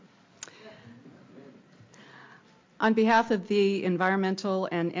On behalf of the Environmental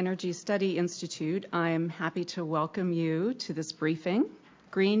and Energy Study Institute, I'm happy to welcome you to this briefing,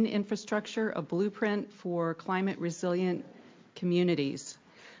 Green Infrastructure, a Blueprint for Climate Resilient Communities.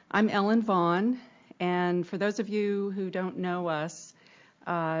 I'm Ellen Vaughn, and for those of you who don't know us,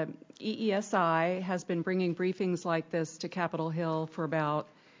 EESI has been bringing briefings like this to Capitol Hill for about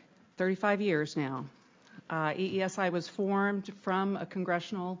 35 years now. EESI was formed from a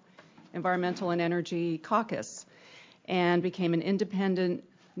Congressional Environmental and Energy Caucus and became an independent,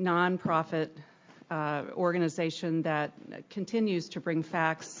 nonprofit organization that continues to bring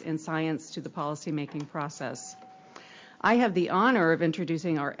facts and science to the policymaking process. I have the honor of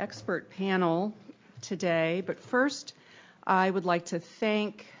introducing our expert panel today, but first I would like to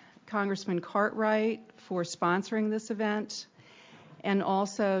thank Congressman Cartwright for sponsoring this event, and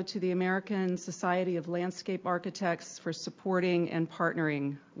also to the American Society of Landscape Architects for supporting and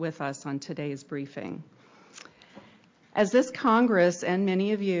partnering with us on today's briefing. As this Congress and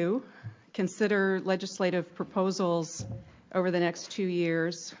many of you consider legislative proposals over the next 2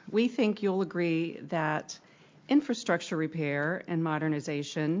 years, we think you'll agree that infrastructure repair and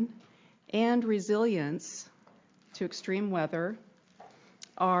modernization and resilience to extreme weather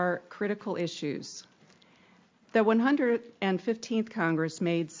are critical issues. The 115th Congress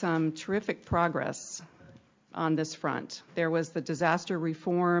made some terrific progress on this front. There was the Disaster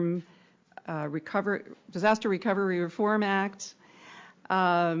Recovery Reform Act,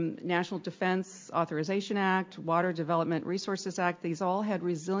 National Defense Authorization Act, Water Development Resources Act. These all had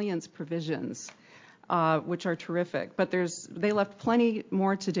resilience provisions, which are terrific, but they left plenty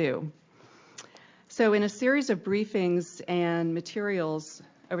more to do. So in a series of briefings and materials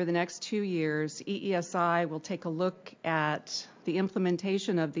over the next 2 years, EESI will take a look at the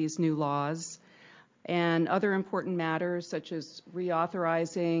implementation of these new laws and other important matters such as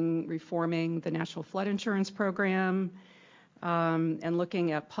reauthorizing, reforming the National Flood Insurance Program, and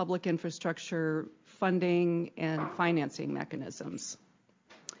looking at public infrastructure funding and financing mechanisms.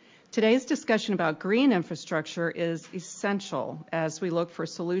 Today's discussion about green infrastructure is essential as we look for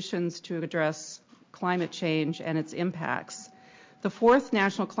solutions to address climate change and its impacts. The fourth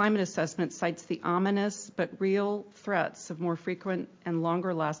National Climate Assessment cites the ominous but real threats of more frequent and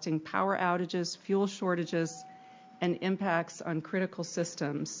longer-lasting power outages, fuel shortages, and impacts on critical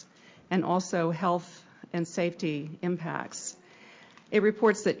systems, and also health and safety impacts. It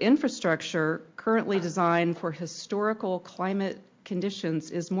reports that infrastructure currently designed for historical climate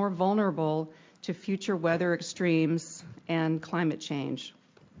conditions is more vulnerable to future weather extremes and climate change,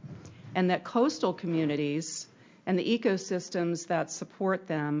 and that coastal communities and the ecosystems that support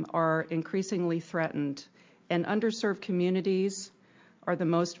them are increasingly threatened, and underserved communities are the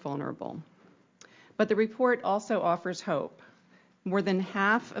most vulnerable. But the report also offers hope. More than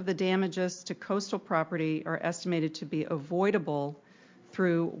half of the damages to coastal property are estimated to be avoidable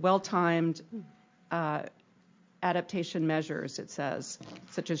through well-timed adaptation measures, it says,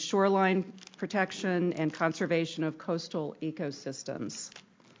 such as shoreline protection and conservation of coastal ecosystems.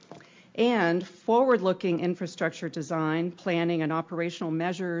 And forward-looking infrastructure design, planning, and operational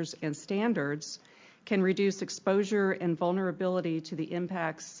measures and standards can reduce exposure and vulnerability to the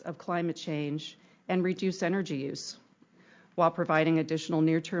impacts of climate change and reduce energy use, while providing additional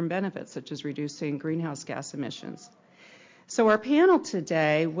near-term benefits, such as reducing greenhouse gas emissions. So our panel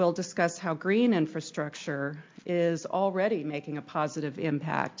today will discuss how green infrastructure is already making a positive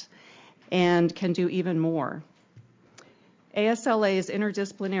impact and can do even more. ASLA's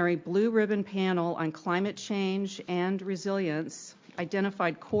interdisciplinary Blue Ribbon Panel on Climate Change and Resilience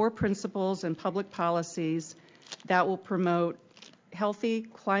identified core principles and public policies that will promote healthy,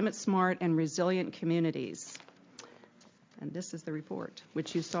 climate-smart, and resilient communities. And this is the report,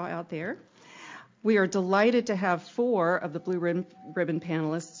 which you saw out there. We are delighted to have 4 of the Blue Ribbon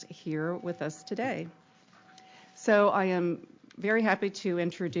panelists here with us today. So I am very happy to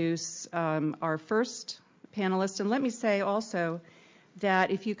introduce our first panelists. And let me say also that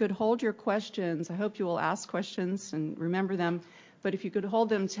if you could hold your questions, I hope you will ask questions and remember them, but if you could hold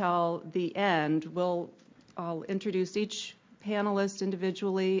them till the end, I'll introduce each panelist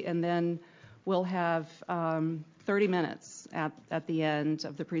individually, and then we'll have 30 minutes at the end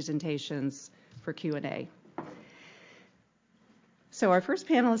of the presentations for Q&A. So our first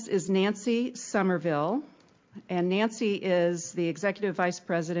panelist is Nancy Somerville. And Nancy is the Executive Vice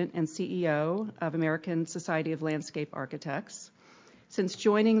President and CEO of American Society of Landscape Architects. Since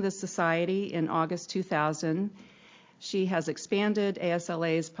joining the Society in August 2000, she has expanded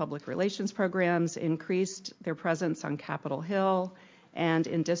ASLA's public relations programs, increased their presence on Capitol Hill, and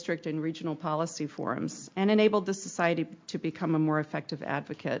in district and regional policy forums, and enabled the society to become a more effective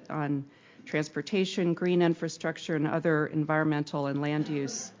advocate on transportation, green infrastructure, and other environmental and land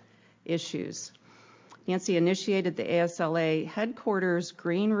use issues. Nancy initiated the ASLA headquarters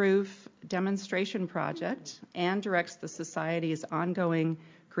Green Roof demonstration project and directs the Society's ongoing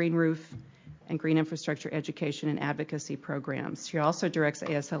green roof and green infrastructure education and advocacy programs. She also directs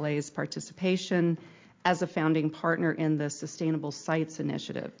ASLA's participation as a founding partner in the Sustainable Sites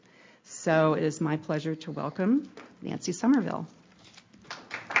Initiative. So it is my pleasure to welcome Nancy Somerville.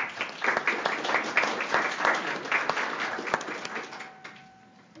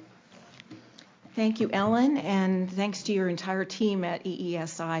 Thank you, Ellen, and thanks to your entire team at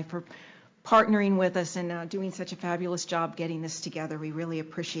EESI for partnering with us and doing such a fabulous job getting this together. We really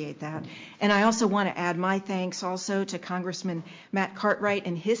appreciate that. And I also want to add my thanks also to Congressman Matt Cartwright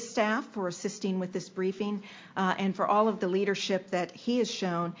and his staff for assisting with this briefing and for all of the leadership that he has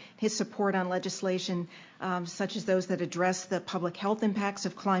shown, his support on legislation such as those that address the public health impacts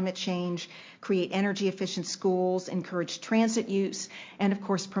of climate change, create energy efficient schools, encourage transit use, and of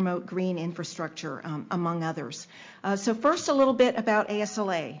course promote green infrastructure, among others. So first, a little bit about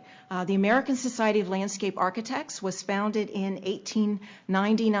ASLA. The American Society of Landscape Architects was founded in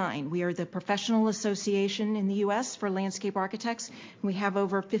 1899. We are the professional association in the U.S. for landscape architects. We have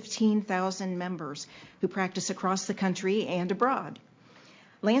over 15,000 members who practice across the country and abroad.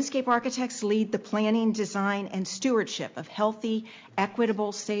 Landscape architects lead the planning, design, and stewardship of healthy,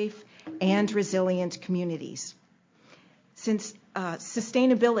 equitable, safe, and resilient communities. Since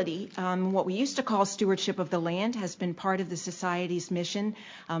sustainability, what we used to call stewardship of the land, has been part of the Society's mission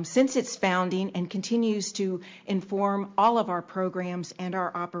since its founding and continues to inform all of our programs and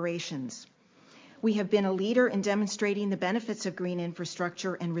our operations. We have been a leader in demonstrating the benefits of green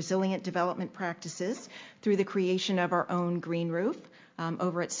infrastructure and resilient development practices through the creation of our own green roof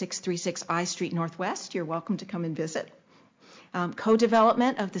over at 636 I Street Northwest. You're welcome to come and visit.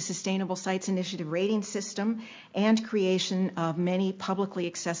 Co-development of the Sustainable Sites Initiative rating system, and creation of many publicly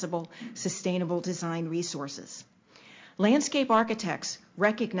accessible sustainable design resources. Landscape architects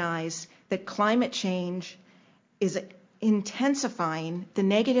recognize that climate change is intensifying the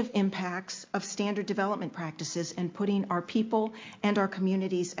negative impacts of standard development practices and putting our people and our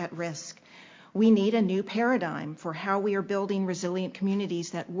communities at risk. We need a new paradigm for how we are building resilient communities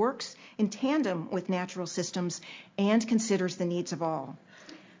that works in tandem with natural systems and considers the needs of all.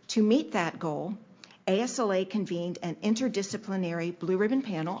 To meet that goal, ASLA convened an interdisciplinary Blue Ribbon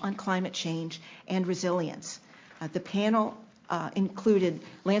panel on climate change and resilience. The panel included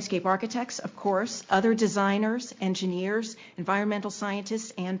landscape architects, of course, other designers, engineers, environmental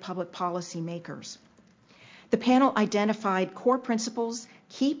scientists, and public policy makers. The panel identified core principles,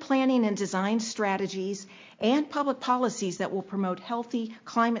 key planning and design strategies, and public policies that will promote healthy,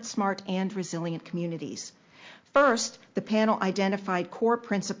 climate-smart, and resilient communities. First, the panel identified core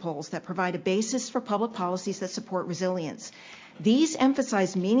principles that provide a basis for public policies that support resilience. These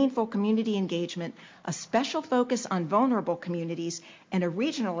emphasize meaningful community engagement, a special focus on vulnerable communities, and a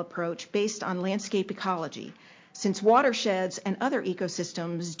regional approach based on landscape ecology, since watersheds and other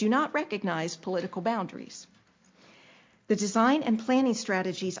ecosystems do not recognize political boundaries. The design and planning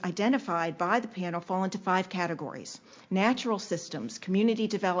strategies identified by the panel fall into 5 categories: natural systems, community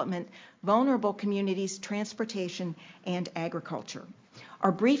development, vulnerable communities, transportation, and agriculture.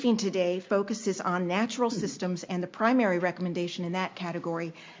 Our briefing today focuses on natural systems and the primary recommendation in that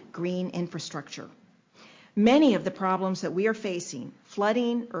category, green infrastructure. Many of the problems that we are facing,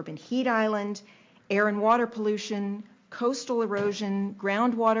 flooding, urban heat island, air and water pollution, coastal erosion,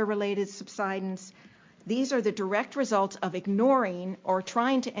 groundwater-related subsidence, these are the direct results of ignoring or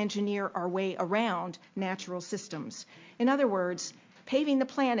trying to engineer our way around natural systems. In other words, paving the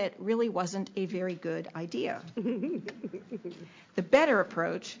planet really wasn't a very good idea. The better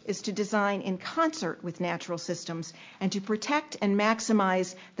approach is to design in concert with natural systems and to protect and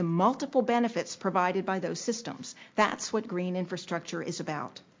maximize the multiple benefits provided by those systems. That's what green infrastructure is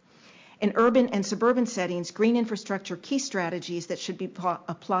about. In urban and suburban settings, green infrastructure key strategies that should be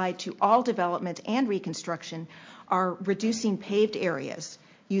applied to all development and reconstruction are reducing paved areas,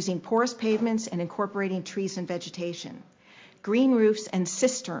 using porous pavements, and incorporating trees and vegetation. Green roofs and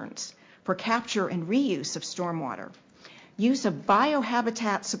cisterns for capture and reuse of stormwater. Use of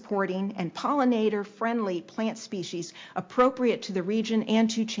biohabitat supporting and pollinator-friendly plant species appropriate to the region and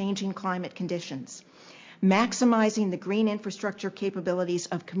to changing climate conditions. Maximizing the green infrastructure capabilities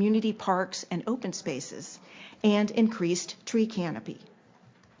of community parks and open spaces, and increased tree canopy.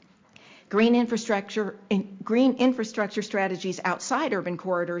 Green infrastructure strategies outside urban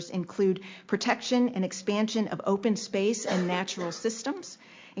corridors include protection and expansion of open space and natural systems,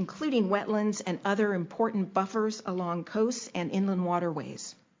 including wetlands and other important buffers along coasts and inland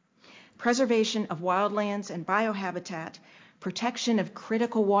waterways. Preservation of wildlands and biohabitat, protection of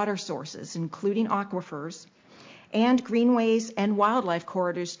critical water sources, including aquifers, and greenways and wildlife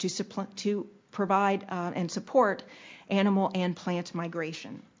corridors to provide and support animal and plant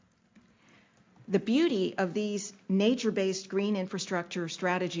migration. The beauty of these nature-based green infrastructure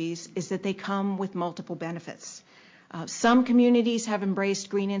strategies is that they come with multiple benefits. Some communities have embraced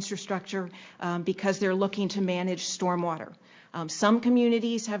green infrastructure because they're looking to manage stormwater. Some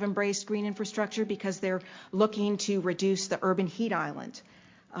communities have embraced green infrastructure because they're looking to reduce the urban heat island.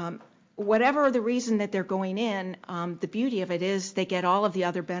 Whatever the reason that they're going in, the beauty of it is they get all of the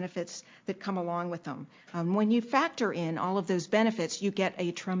other benefits that come along with them. When you factor in all of those benefits, you get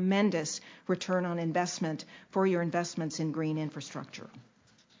a tremendous return on investment for your investments in green infrastructure.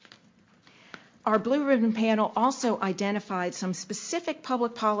 Our Blue Ribbon panel also identified some specific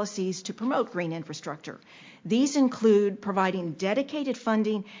public policies to promote green infrastructure. These include providing dedicated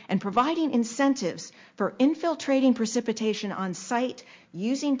funding and providing incentives for infiltrating precipitation on site,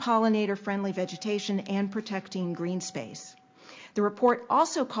 using pollinator-friendly vegetation, and protecting green space. The report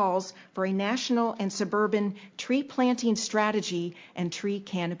also calls for a national and suburban tree planting strategy and tree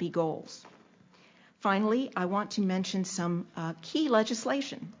canopy goals. Finally, I want to mention some key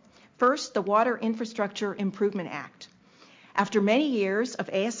legislation. First, the Water Infrastructure Improvement Act. After many years of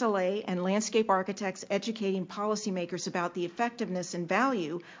ASLA and landscape architects educating policymakers about the effectiveness and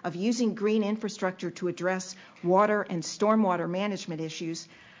value of using green infrastructure to address water and stormwater management issues,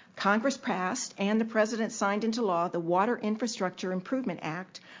 Congress passed and the President signed into law the Water Infrastructure Improvement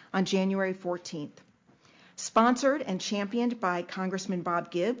Act on January 14th. Sponsored and championed by Congressman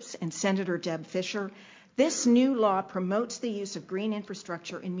Bob Gibbs and Senator Deb Fischer, this new law promotes the use of green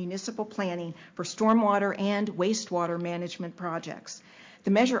infrastructure in municipal planning for stormwater and wastewater management projects.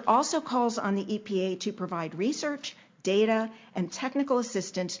 The measure also calls on the EPA to provide research, data, and technical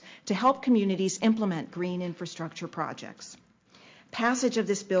assistance to help communities implement green infrastructure projects. Passage of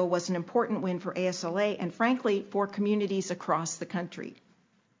this bill was an important win for ASLA and, frankly, for communities across the country.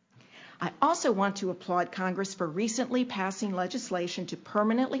 I also want to applaud Congress for recently passing legislation to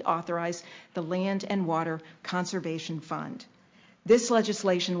permanently authorize the Land and Water Conservation Fund. This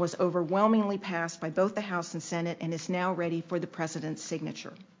legislation was overwhelmingly passed by both the House and Senate and is now ready for the President's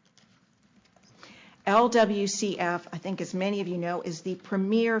signature. LWCF, I think as many of you know, is the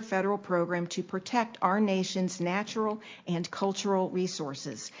premier federal program to protect our nation's natural and cultural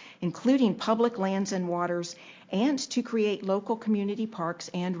resources, including public lands and waters, and to create local community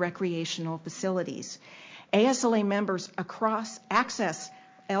parks and recreational facilities. ASLA members access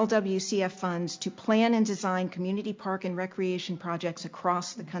LWCF funds to plan and design community park and recreation projects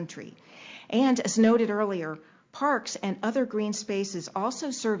across the country. And as noted earlier, parks and other green spaces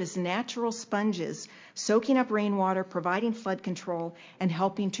also serve as natural sponges, soaking up rainwater, providing flood control, and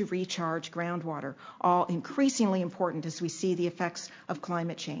helping to recharge groundwater, all increasingly important as we see the effects of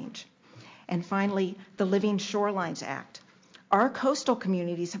climate change. And finally, the Living Shorelines Act. Our coastal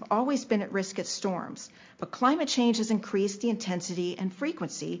communities have always been at risk at storms, but climate change has increased the intensity and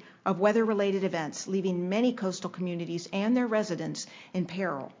frequency of weather-related events, leaving many coastal communities and their residents in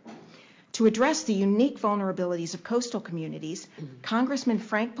peril. To address the unique vulnerabilities of coastal communities, Congressman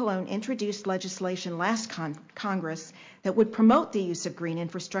Frank Pallone introduced legislation last Congress that would promote the use of green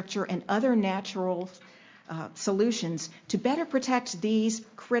infrastructure and other natural solutions to better protect these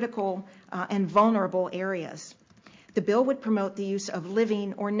critical and vulnerable areas. The bill would promote the use of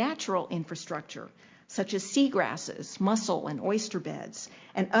living or natural infrastructure, such as seagrasses, mussel and oyster beds,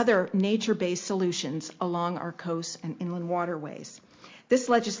 and other nature-based solutions along our coasts and inland waterways. This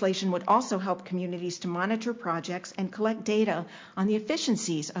legislation would also help communities to monitor projects and collect data on the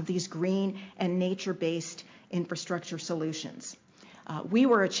efficiencies of these green and nature-based infrastructure solutions. We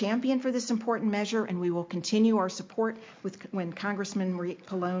were a champion for this important measure, and we will continue our support when Congressman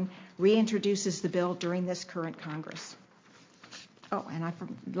Pallone reintroduces the bill during this current Congress. Oh, and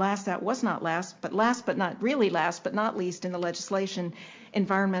last but not least in the legislation,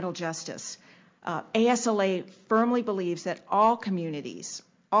 environmental justice. ASLA firmly believes that all communities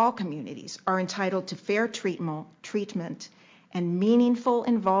are entitled to fair treatment and meaningful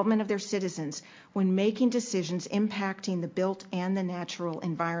involvement of their citizens when making decisions impacting the built and the natural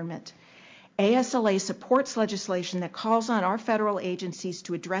environment. ASLA supports legislation that calls on our federal agencies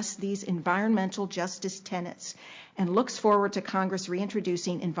to address these environmental justice tenets and looks forward to Congress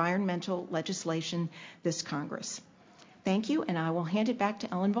reintroducing environmental legislation this Congress. Thank you, and I will hand it back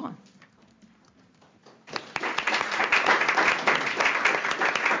to Ellen Vaughn.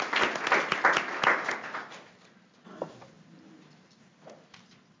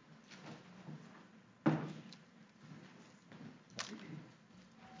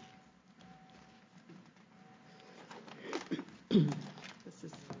 This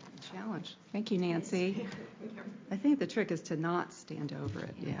is a challenge. Thank you, Nancy. I think the trick is to not stand over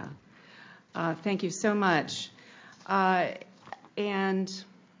it, yeah. Thank you so much. And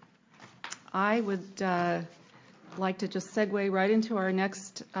I would like to just segue right into our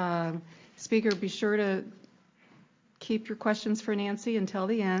next speaker. Be sure to keep your questions for Nancy until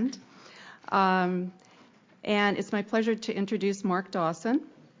the end. And it's my pleasure to introduce Mark Dawson.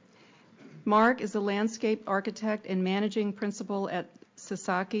 Mark is a landscape architect and managing principal at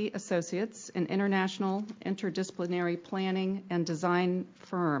Sasaki Associates, an international interdisciplinary planning and design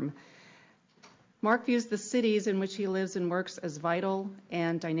firm. Mark views the cities in which he lives and works as vital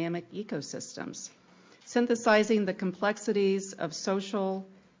and dynamic ecosystems, synthesizing the complexities of social,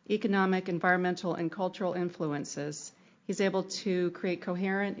 economic, environmental, and cultural influences. He's able to create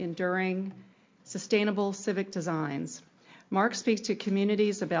coherent, enduring, sustainable civic designs. Mark speaks to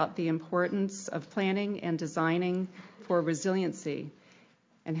communities about the importance of planning and designing for resiliency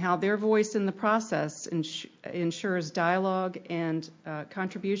and how their voice in the process ensures dialogue and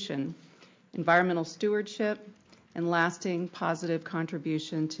contribution, environmental stewardship, and lasting positive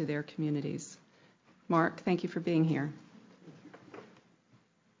contribution to their communities. Mark, thank you for being here.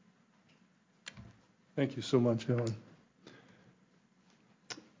 Thank you so much, Ellen.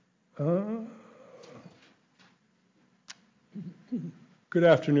 Good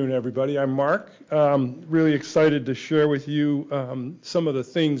afternoon, everybody. I'm Mark. Really excited to share with you some of the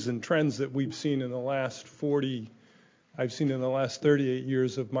things and trends that we've seen in the last 38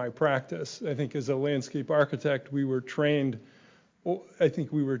 years of my practice. I think as a landscape architect, we were trained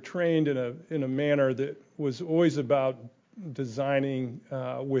in a manner that was always about designing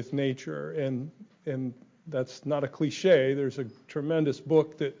with nature, and that's not a cliche. There's a tremendous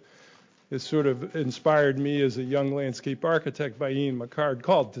book that has sort of inspired me as a young landscape architect by Ian McCard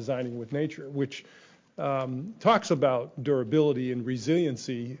called Designing with Nature, which talks about durability and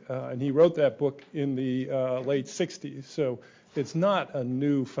resiliency, and he wrote that book in the late 60s. So it's not a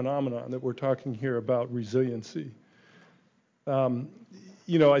new phenomenon that we're talking here about resiliency. I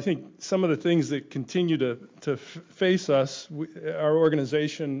think some of the things that continue to face us, our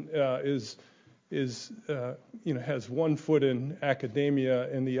organization has one foot in academia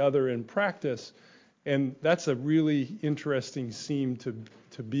and the other in practice, and that's a really interesting seam to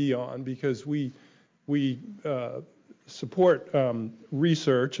be on, because we support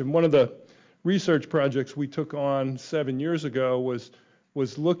research, and one of the research projects we took on 7 years ago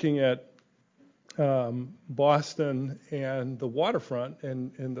was looking at Boston and the waterfront,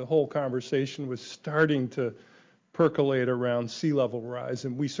 and the whole conversation was starting to percolate around sea level rise,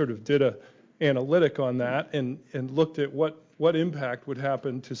 and we sort of did a analytic on that and looked at what impact would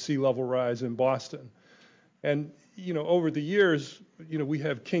happen to sea level rise in Boston. And over the years, we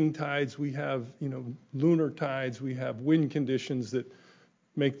have king tides, we have lunar tides, we have wind conditions that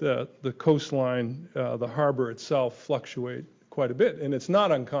make the coastline, the harbor itself, fluctuate quite a bit. And it's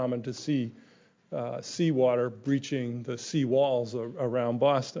not uncommon to see seawater breaching the sea walls around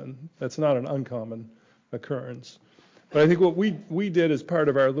Boston. That's not an uncommon occurrence. But I think what we did as part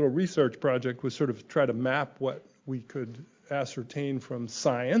of our little research project was sort of try to map what we could ascertain from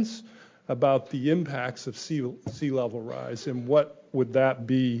science about the impacts of sea level rise, and what would that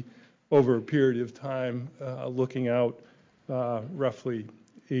be over a period of time, looking out roughly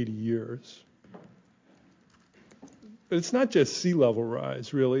 80 years. But it's not just sea level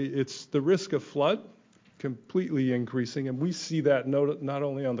rise, really. It's the risk of flood completely increasing, and we see that not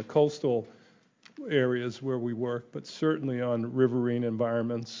only on the coastal areas where we work, but certainly on riverine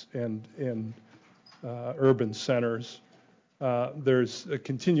environments and urban centers. There's a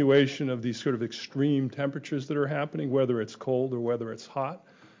continuation of these sort of extreme temperatures that are happening, whether it's cold or whether it's hot.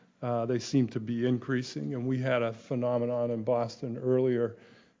 They seem to be increasing, and we had a phenomenon in Boston earlier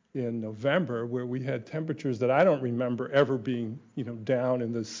in November where we had temperatures that I don't remember ever being, down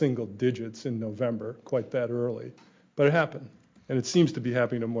in the single digits in November, quite that early. But it happened, and it seems to be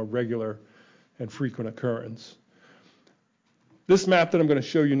happening at a more regular and frequent occurrence. This map that I'm going to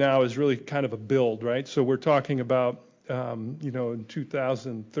show you now is really kind of a build, right? So we're talking about, in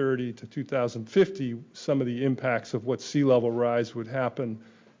 2030 to 2050, some of the impacts of what sea level rise would happen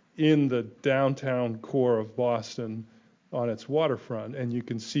in the downtown core of Boston on its waterfront. And you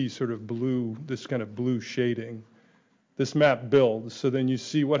can see sort of blue, this kind of blue shading. This map builds, so then you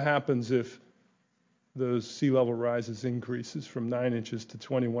see what happens if those sea level rises increases from 9 inches to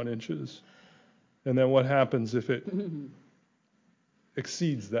 21 inches. And then what happens if it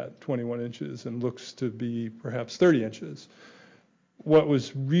exceeds that 21 inches and looks to be perhaps 30 inches. what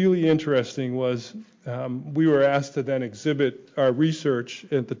was really interesting was we were asked to then exhibit our research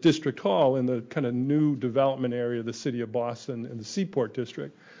at the district hall in the kind of new development area of the city of Boston in the Seaport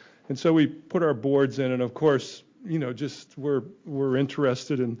District. And so we put our boards in, and of course, just we're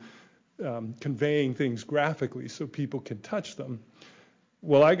interested in conveying things graphically so people can touch them.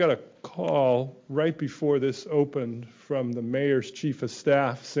 Well, I got a call right before this opened from the mayor's chief of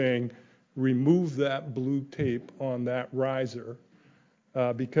staff saying, remove that blue tape on that riser.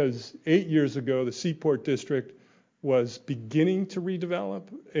 Because 8 years ago, the Seaport District was beginning to redevelop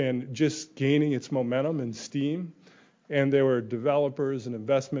and just gaining its momentum and steam. And there were developers and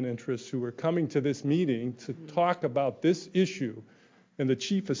investment interests who were coming to this meeting to talk about this issue. And the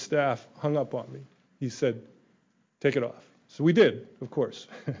chief of staff hung up on me. He said, take it off. So we did, of course.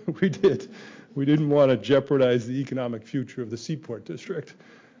 We did. We didn't want to jeopardize the economic future of the Seaport District.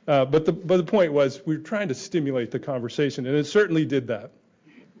 But the point was, we were trying to stimulate the conversation, and it certainly did that.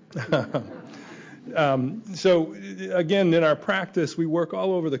 So again, in our practice, we work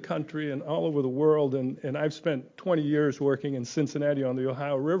all over the country and all over the world, and I've spent 20 years working in Cincinnati on the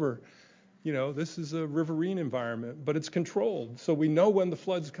Ohio River. This is a riverine environment, but it's controlled, so we know when the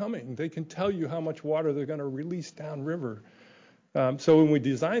flood's coming. They can tell you how much water they're going to release downriver. So when we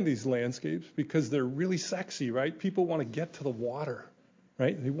design these landscapes, because they're really sexy, right? People want to get to the water,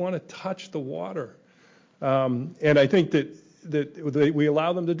 right? They want to touch the water. And I think that we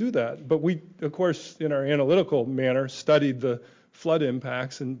allow them to do that. But we, of course, in our analytical manner, studied the flood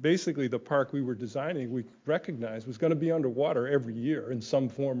impacts, and basically the park we were designing, we recognized was going to be underwater every year in some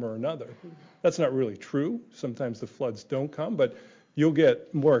form or another. That's not really true. Sometimes the floods don't come, but you'll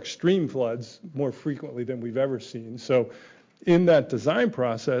get more extreme floods more frequently than we've ever seen. So in that design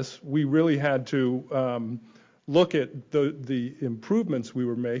process, we really had to look at the improvements we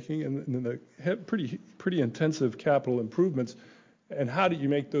were making and the pretty intensive capital improvements, and how do you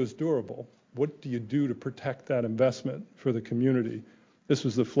make those durable? What do you do to protect that investment for the community? This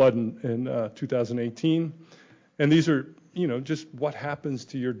was the flood in 2018, and these are just what happens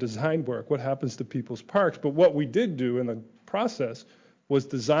to your design work, what happens to people's parks. But what we did do in the process was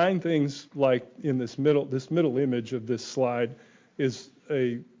design things like in this middle image of this slide is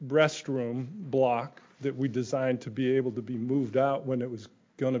a restroom block that we designed to be able to be moved out when it was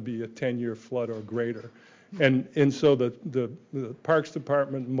going to be a 10-year flood or greater. And so the Parks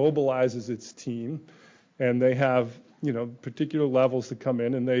Department mobilizes its team, and they have particular levels to come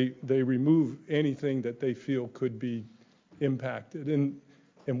in, and they remove anything that they feel could be impacted. And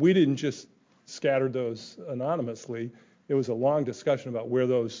we didn't just scatter those anonymously. It was a long discussion about where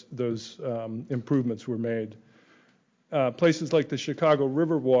those improvements were made. Places like the Chicago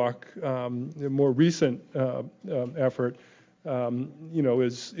Riverwalk, a more recent effort,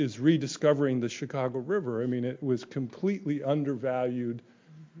 is rediscovering the Chicago River. I mean, it was completely undervalued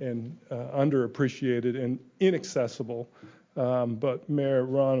and underappreciated and inaccessible. But Mayor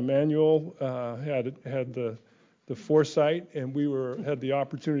Rahm Emanuel had the foresight, and we had the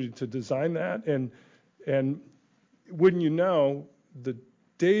opportunity to design that. And wouldn't you know, the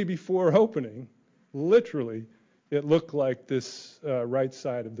day before opening, literally, it looked like this right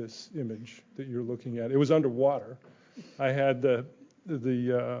side of this image that you're looking at. It was underwater. I had the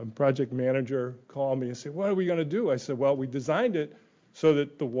project manager call me and say, what are we going to do? I said, well, we designed it so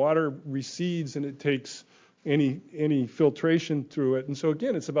that the water recedes and it takes any filtration through it. And so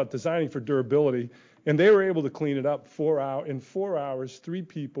again, it's about designing for durability. And they were able to clean it up in 4 hours. 3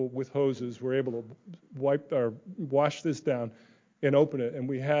 people with hoses were able to wash this down and open it. And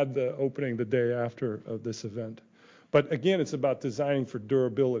we had the opening the day after of this event. But again, it's about designing for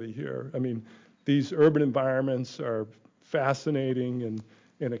durability here. I mean, these urban environments are fascinating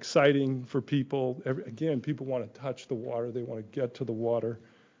and exciting for people. Again, people want to touch the water. They want to get to the water.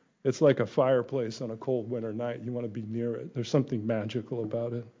 It's like a fireplace on a cold winter night. You want to be near it. There's something magical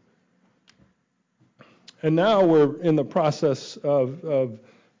about it. And now we're in the process of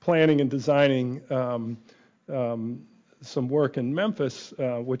planning and designing some work in Memphis,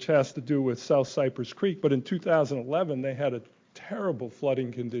 which has to do with South Cypress Creek. But in 2011, they had a terrible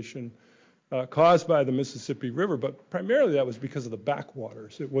flooding condition caused by the Mississippi River, but primarily that was because of the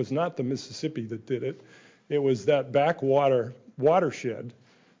backwaters. It was not the Mississippi that did it. It was that backwater watershed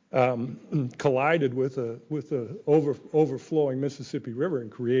collided with the overflowing Mississippi River and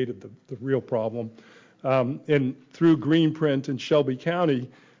created the real problem. And through Greenprint in Shelby County,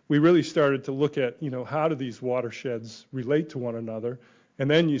 we really started to look at, how do these watersheds relate to one another? And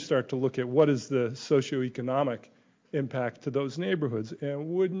then you start to look at what is the socioeconomic impact to those neighborhoods. And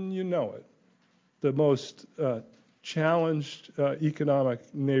wouldn't you know it, the most challenged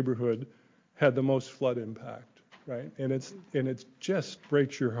economic neighborhood had the most flood impact. right? And it just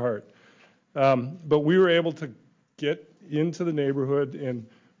breaks your heart. But we were able to get into the neighborhood and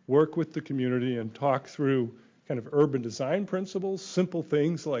work with the community and talk through kind of urban design principles, simple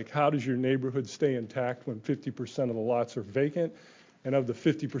things like how does your neighborhood stay intact when 50% of the lots are vacant, and of the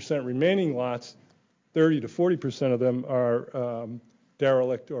 50% remaining lots, 30 to 40% of them are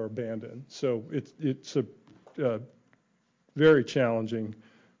derelict or abandoned. So it's a very challenging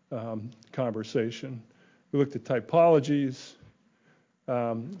conversation. We looked at typologies,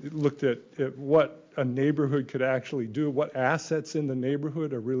 looked at what a neighborhood could actually do, what assets in the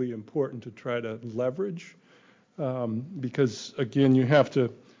neighborhood are really important to try to leverage. Because again, you have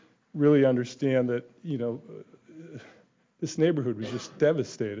to really understand that, this neighborhood was just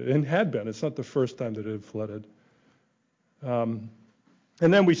devastated and had been. It's not the first time that it had flooded. And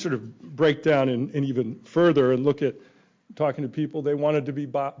then we sort of break down and even further and look at talking to people. They wanted to be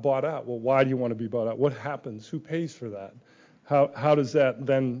bought out. Well, why do you want to be bought out? What happens? Who pays for that? How does that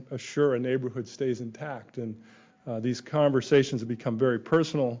then assure a neighborhood stays intact? And these conversations have become very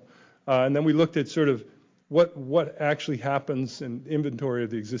personal. And then we looked at sort of what actually happens in inventory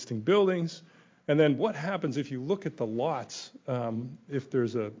of the existing buildings, and then what happens if you look at the lots, if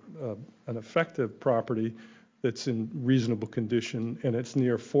there's an effective property that's in reasonable condition and it's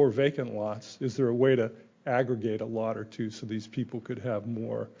near 4 vacant lots, is there a way to aggregate a lot or two so these people could have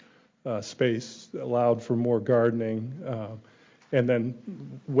more space, allowed for more gardening, and then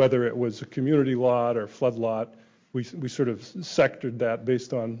whether it was a community lot or flood lot, we sort of sectored that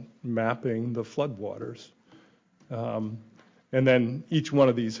based on mapping the floodwaters. And then each one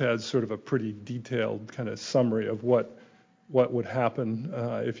of these has sort of a pretty detailed kind of summary of what would happen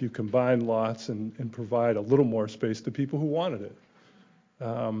if you combine lots and provide a little more space to people who wanted it.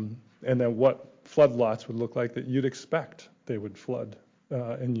 And then what flood lots would look like that you'd expect they would flood,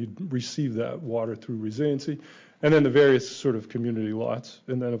 and you'd receive that water through resiliency. And then the various sort of community lots.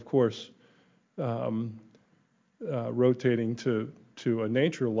 And then, of course, rotating to a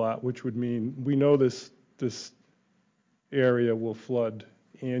nature lot, which would mean we know this area will flood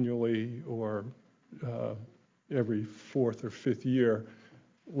annually or every 4th or 5th year.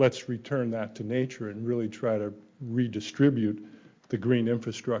 Let's return that to nature and really try to redistribute the green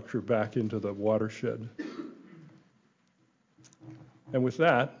infrastructure back into the watershed. And with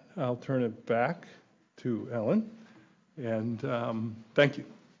that, I'll turn it back to Ellen, and thank you.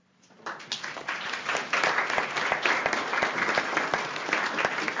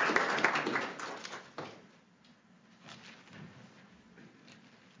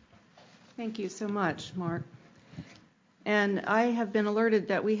 Thank you so much, Mark. And I have been alerted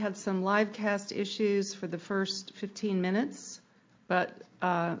that we had some live cast issues for the first 15 minutes, but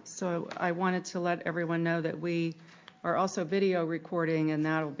so I wanted to let everyone know that we are also video recording, and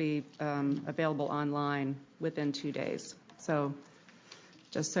that'll be available online within 2 days. So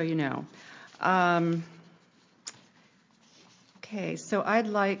just so you know. Okay, so I'd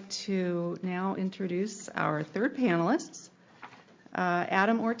like to now introduce our third panelist,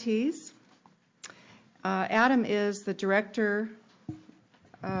 Adam Ortiz. Adam is the director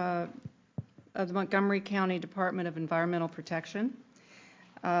of the Montgomery County Department of Environmental Protection,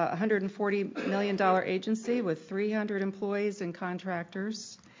 a $140 million agency with 300 employees and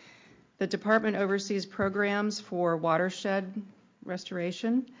contractors. The department oversees programs for watershed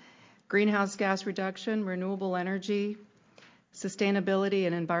restoration, greenhouse gas reduction, renewable energy, sustainability,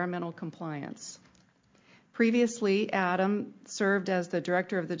 and environmental compliance. Previously, Adam served as the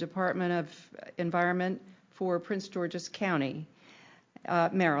director of the Department of Environment for Prince George's County,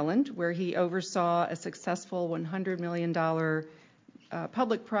 Maryland, where he oversaw a successful $100 million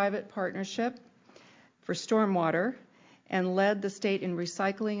public-private partnership for stormwater and led the state in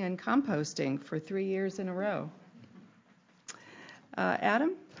recycling and composting for 3 years in a row.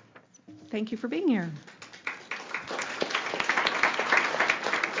 Adam, thank you for being here.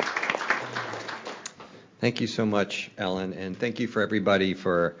 Thank you so much, Ellen, and thank you for everybody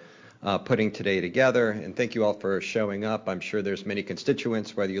for putting today together, and thank you all for showing up. I'm sure there's many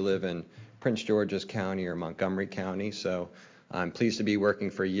constituents, whether you live in Prince George's County or Montgomery County, so I'm pleased to be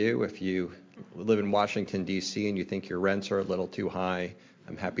working for you. If you live in Washington, D.C., and you think your rents are a little too high,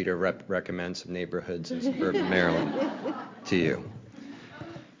 I'm happy to recommend some neighborhoods in suburban Maryland to you.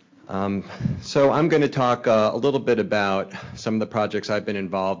 So I'm going to talk a little bit about some of the projects I've been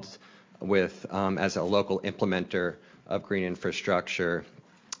involved with as a local implementer of green infrastructure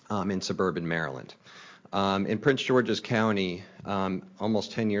in suburban Maryland. In Prince George's County,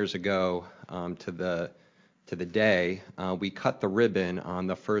 almost 10 years ago to to the day, we cut the ribbon on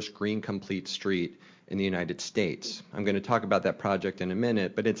the first green complete street in the United States. I'm going to talk about that project in a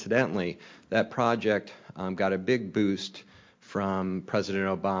minute, but incidentally, that project got a big boost from President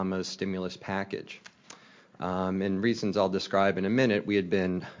Obama's stimulus package. And reasons I'll describe in a minute, we had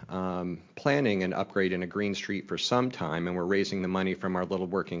been planning an upgrade in a green street for some time, and we're raising the money from our little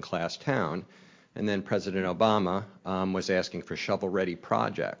working class town. And then President Obama was asking for shovel-ready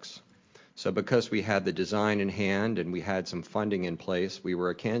projects. So because we had the design in hand and we had some funding in place, we were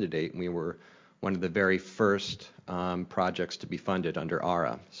a candidate, and we were one of the very first projects to be funded under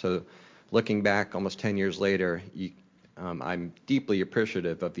ARA. So looking back almost 10 years later, I'm deeply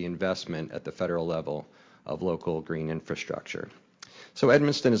appreciative of the investment at the federal level of local green infrastructure. So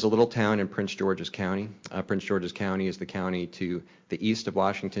Edmonston is a little town in Prince George's County. Prince George's County is the county to the east of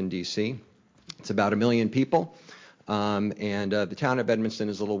Washington, D.C. It's about 1 million people, and the town of Edmonston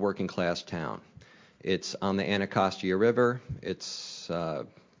is a little working class town. It's on the Anacostia River. It's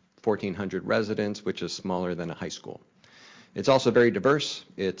 1,400 residents, which is smaller than a high school. It's also very diverse.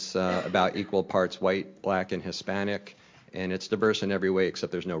 It's about equal parts white, black, and Hispanic, and it's diverse in every way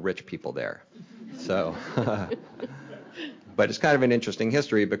except there's no rich people there. So, but it's kind of an interesting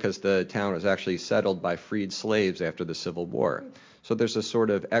history because the town was actually settled by freed slaves after the Civil War. So there's a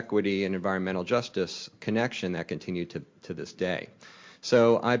sort of equity and environmental justice connection that continued to this day.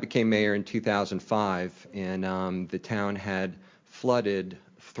 So I became mayor in 2005, and the town had flooded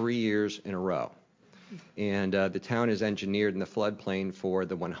 3 years in a row. And the town is engineered in the floodplain for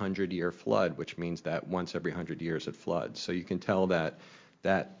the 100-year flood, which means that once every 100 years it floods. So you can tell that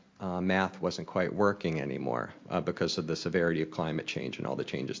math wasn't quite working anymore because of the severity of climate change and all the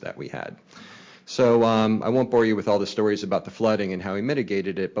changes that we had. So I won't bore you with all the stories about the flooding and how we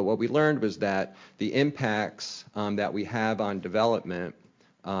mitigated it, but what we learned was that the impacts that we have on development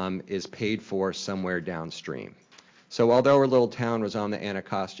is paid for somewhere downstream. So although our little town was on the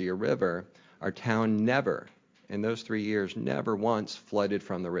Anacostia River, our town never, in those 3 years, never once flooded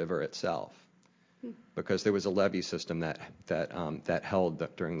from the river itself, because there was a levee system that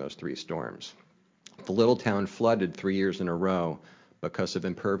held during those 3 storms. The little town flooded 3 years in a row because of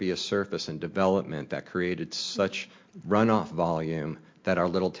impervious surface and development that created such runoff volume that our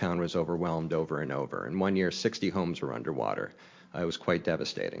little town was overwhelmed over and over. And one year, 60 homes were underwater. It was quite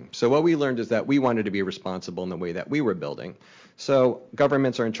devastating. So what we learned is that we wanted to be responsible in the way that we were building. So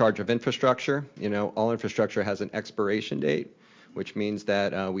governments are in charge of infrastructure. You know, all infrastructure has an expiration date, which means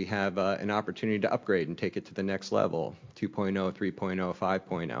that we have an opportunity to upgrade and take it to the next level, 2.0, 3.0,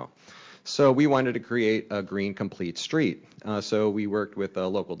 5.0. So we wanted to create a green complete street. So we worked with a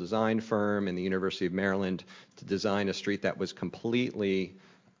local design firm and the University of Maryland to design a street that was completely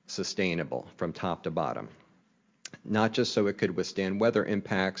sustainable from top to bottom. Not just so it could withstand weather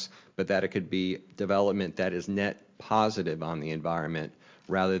impacts, but that it could be development that is net positive on the environment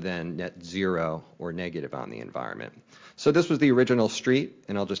rather than net zero or negative on the environment. So this was the original street,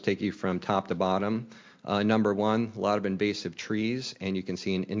 and I'll just take you from top to bottom. Number 1, a lot of invasive trees, and you can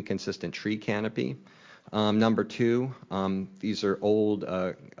see an inconsistent tree canopy. Number 2, these are old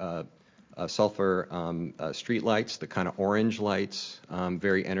sulfur street lights, the kind of orange lights,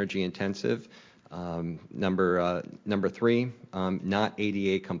 very energy intensive. Number 3, not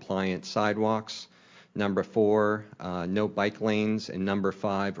ADA compliant sidewalks. Number 4, no bike lanes. And number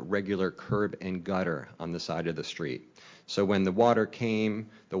 5, regular curb and gutter on the side of the street. So when the water came,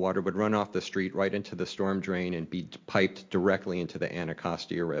 the water would run off the street right into the storm drain and be piped directly into the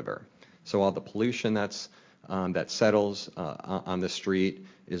Anacostia River. So all the pollution that settles on the street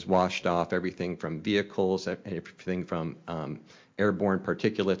is washed off. Everything from vehicles, everything from airborne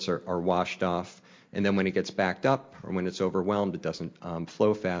particulates are washed off. And then when it gets backed up or when it's overwhelmed, it doesn't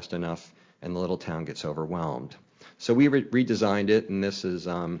flow fast enough, and the little town gets overwhelmed. So we redesigned it, and this is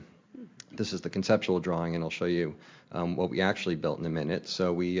the conceptual drawing, and I'll show you what we actually built in a minute.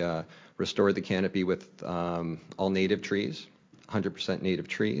 So we restored the canopy with all native trees, 100% native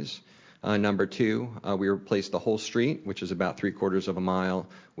trees. Number 2, we replaced the whole street, which is about 3/4 of a mile,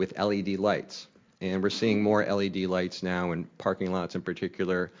 with LED lights. And we're seeing more LED lights now in parking lots in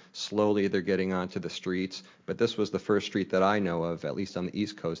particular. Slowly they're getting onto the streets, but this was the first street that I know of, at least on the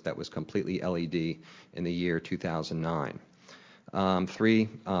East Coast, that was completely LED in the year 2009. 3,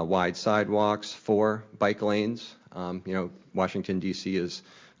 wide sidewalks. 4, bike lanes. Washington, D.C. is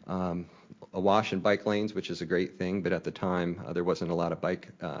awash in bike lanes, which is a great thing, but at the time there wasn't a lot of bike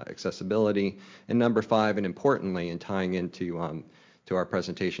accessibility. And number 5, and importantly, and tying into to our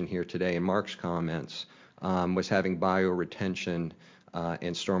presentation here today and Mark's comments, was having bioretention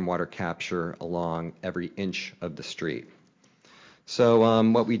and stormwater capture along every inch of the street. So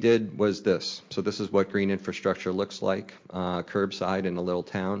what we did was this. So this is what green infrastructure looks like, curbside in a little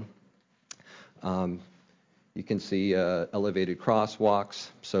town. You can see elevated crosswalks,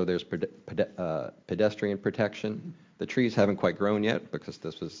 so there's pedestrian protection. The trees haven't quite grown yet because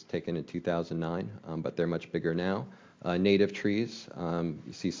this was taken in 2009, but they're much bigger now. Native trees,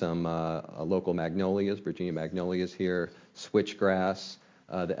 you see some local magnolias, Virginia magnolias here, switchgrass,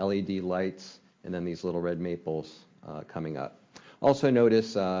 the LED lights, and then these little red maples coming up. Also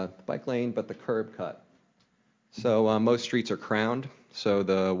notice bike lane, but the curb cut. So most streets are crowned, so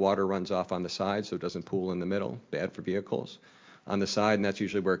the water runs off on the side, so it doesn't pool in the middle, bad for vehicles. On the side, and that's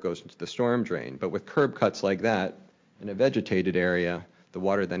usually where it goes into the storm drain. But with curb cuts like that, in a vegetated area, the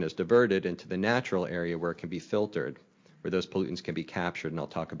water then is diverted into the natural area where it can be filtered, where those pollutants can be captured, and I'll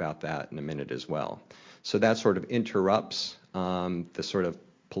talk about that in a minute as well. So that sort of interrupts the sort of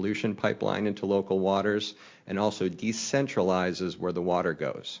pollution pipeline into local waters and also decentralizes where the water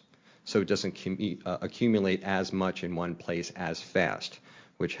goes. So it doesn't accumulate as much in one place as fast,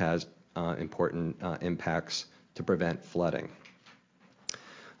 which has important impacts to prevent flooding.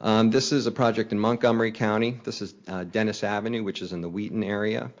 This is a project in Montgomery County. This is Dennis Avenue, which is in the Wheaton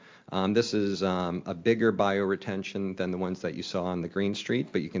area. This is a bigger bioretention than the ones that you saw on the Green Street,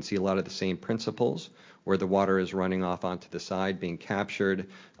 but you can see a lot of the same principles where the water is running off onto the side, being captured.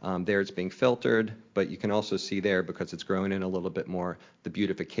 There it's being filtered, but you can also see there, because it's grown in a little bit more, the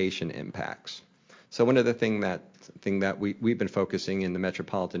beautification impacts. So one of the thing that we've been focusing in the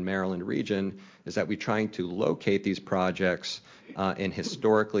metropolitan Maryland region is that we're trying to locate these projects in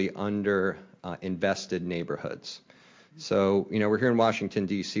historically under invested neighborhoods. So, we're here in Washington,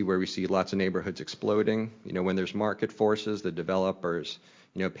 D.C., where we see lots of neighborhoods exploding. When there's market forces, the developers,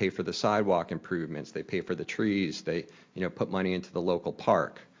 pay for the sidewalk improvements, they pay for the trees, they, put money into the local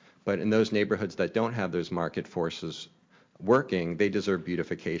park. But in those neighborhoods that don't have those market forces working, they deserve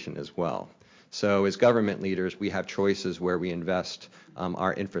beautification as well. So as government leaders, we have choices where we invest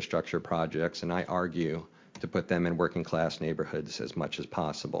our infrastructure projects, and I argue to put them in working class neighborhoods as much as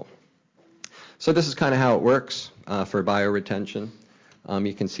possible. So this is kind of how it works for bioretention.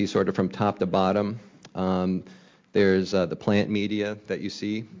 You can see sort of from top to bottom. There's the plant media that you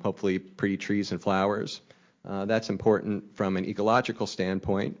see, hopefully pretty trees and flowers. That's important from an ecological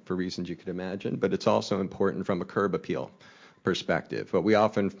standpoint for reasons you could imagine, but it's also important from a curb appeal perspective. What we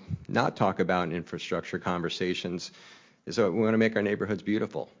often not talk about in infrastructure conversations is that we want to make our neighborhoods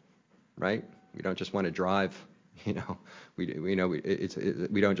beautiful, right? We don't just want to drive, we don't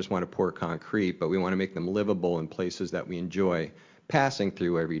just want to pour concrete, but we want to make them livable in places that we enjoy passing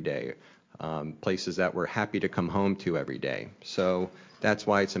through every day, places that we're happy to come home to every day. So that's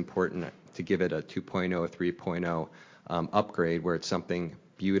why it's important to give it a 2.0, 3.0 upgrade where it's something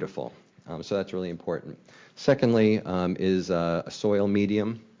beautiful. So that's really important. Secondly is a soil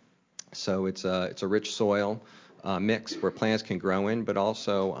medium. So it's a rich soil mix where plants can grow in, but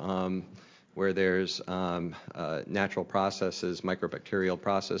also where there's natural processes, microbacterial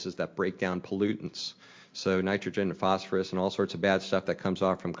processes that break down pollutants. So nitrogen and phosphorus and all sorts of bad stuff that comes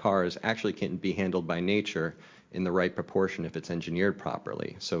off from cars actually can be handled by nature in the right proportion if it's engineered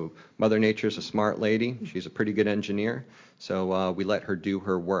properly. So Mother Nature's a smart lady. She's a pretty good engineer. So we let her do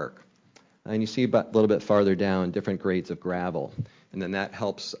her work. And you see a little bit farther down different grades of gravel. And then that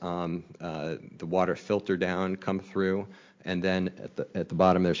helps the water filter down, come through. And then at the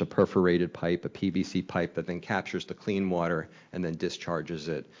bottom there's a perforated pipe, a PVC pipe that then captures the clean water and then discharges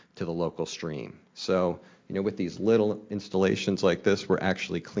it to the local stream. So, with these little installations like this, we're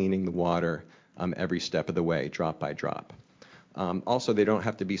actually cleaning the water every step of the way, drop by drop. Also, they don't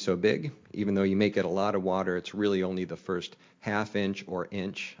have to be so big. Even though you may get a lot of water, it's really only the first half inch or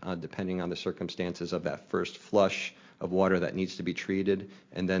inch, depending on the circumstances of that first flush of water that needs to be treated,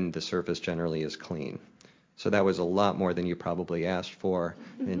 and then the surface generally is clean. So that was a lot more than you probably asked for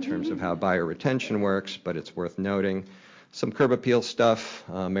in terms of how bioretention works, but it's worth noting. Some curb appeal stuff,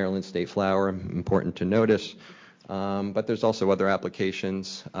 Maryland State Flower, important to notice. But there's also other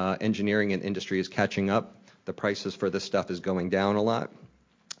applications. Engineering and industry is catching up. The prices for this stuff is going down a lot.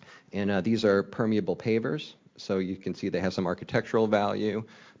 And these are permeable pavers. So you can see they have some architectural value,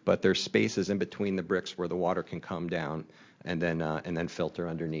 but there's spaces in between the bricks where the water can come down and then filter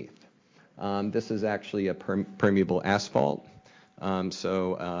underneath. This is actually a permeable asphalt.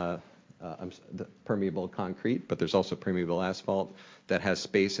 The permeable concrete, but there's also permeable asphalt that has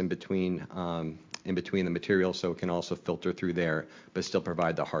space in between the materials, so it can also filter through there, but still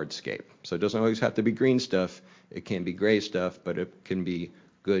provide the hardscape. So it doesn't always have to be green stuff. It can be gray stuff, but it can be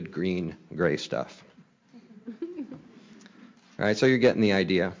good green gray stuff. All right, so you're getting the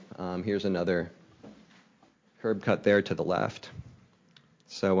idea. Here's another curb cut there to the left.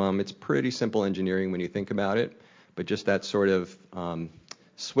 So it's pretty simple engineering when you think about it, but just that sort of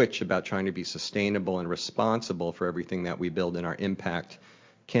switch about trying to be sustainable and responsible for everything that we build in our impact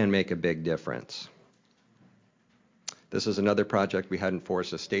can make a big difference. This is another project we had in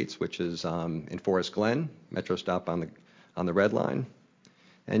Forest Estates, which is in Forest Glen, Metro stop on the Red Line.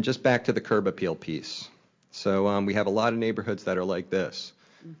 And just back to the curb appeal piece. So we have a lot of neighborhoods that are like this.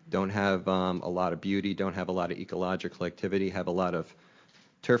 Don't have a lot of beauty, don't have a lot of ecological activity, have a lot of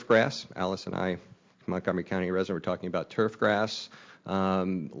turf grass. Alice and I, Montgomery County resident, were talking about turf grass,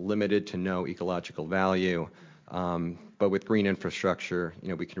 limited to no ecological value. But with green infrastructure,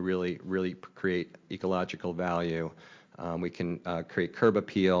 we can really create ecological value. We can create curb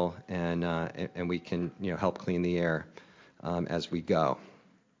appeal, and we can help clean the air as we go.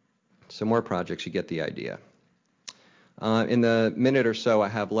 So more projects, you get the idea. In the minute or so I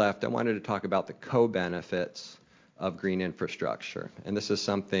have left, I wanted to talk about the co-benefits of green infrastructure. And this is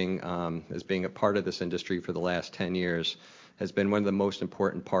something, as being a part of this industry for the last 10 years, has been one of the most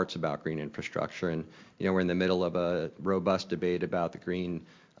important parts about green infrastructure. And we're in the middle of a robust debate about the Green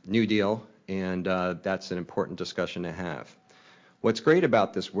New Deal, and that's an important discussion to have. What's great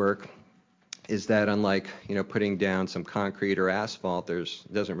about this work is that unlike putting down some concrete or asphalt, it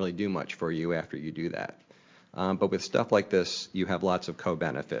doesn't really do much for you after you do that. But with stuff like this, you have lots of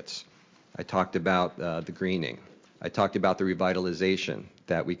co-benefits. I talked about the greening. I talked about the revitalization,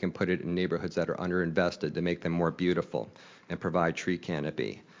 that we can put it in neighborhoods that are underinvested to make them more beautiful and provide tree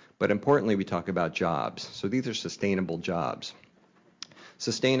canopy. But importantly, we talk about jobs. So these are sustainable jobs.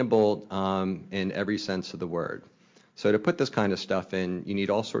 Sustainable in every sense of the word. So to put this kind of stuff in, you need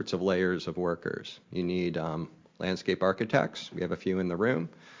all sorts of layers of workers. You need landscape architects. We have a few in the room.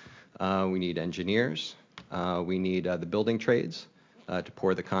 We need engineers. We need the building trades to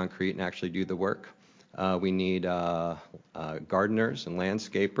pour the concrete and actually do the work. We need gardeners and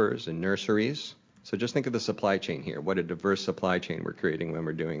landscapers and nurseries. So just think of the supply chain here. What a diverse supply chain we're creating when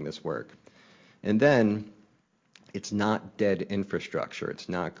we're doing this work. And then it's not dead infrastructure. It's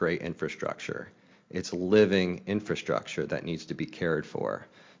not gray infrastructure. It's living infrastructure that needs to be cared for.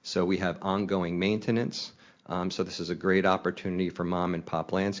 So we have ongoing maintenance. So this is a great opportunity for mom and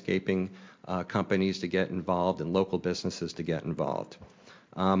pop landscaping companies to get involved and local businesses to get involved.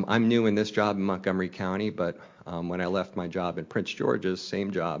 I'm new in this job in Montgomery County, but when I left my job in Prince George's,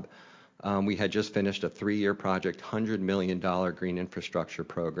 same job, we had just finished a 3-year project, $100 million green infrastructure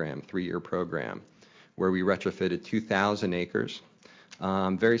program, 3-year program, where we retrofitted 2,000 acres.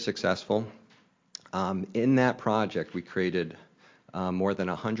 Very successful. In that project, we created more than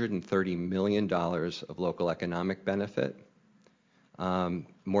 $130 million of local economic benefit.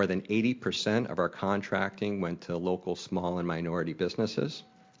 More than 80% of our contracting went to local small and minority businesses.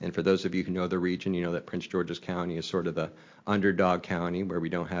 And for those of you who know the region, you know that Prince George's County is sort of the underdog county where we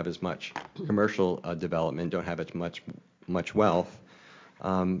don't have as much commercial development, don't have as much wealth.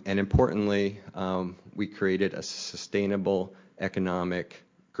 And importantly, we created a sustainable economic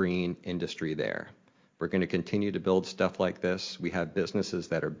green industry there. We're going to continue to build stuff like this. We have businesses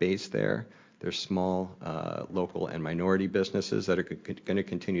that are based there. There's small local and minority businesses that are going to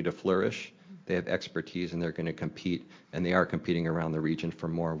continue to flourish. They have expertise and they're going to compete, and they are competing around the region for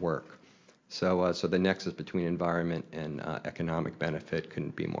more work. So the nexus between environment and economic benefit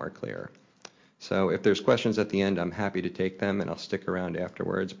couldn't be more clear. So if there's questions at the end, I'm happy to take them, and I'll stick around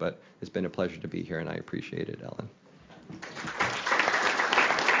afterwards, but it's been a pleasure to be here, and I appreciate it, Ellen.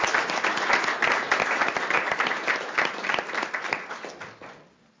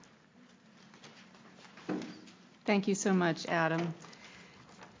 Thank you so much, Adam.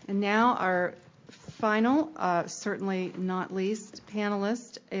 And now our final, certainly not least,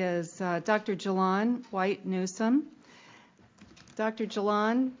 panelist is Dr. Jalon White-Newsome. Dr.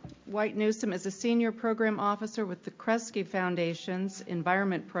 Jalon White-Newsome is a senior program officer with the Kresge Foundation's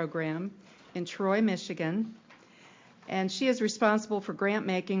Environment Program in Troy, Michigan. And she is responsible for grant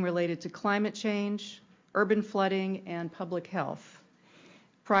making related to climate change, urban flooding, and public health.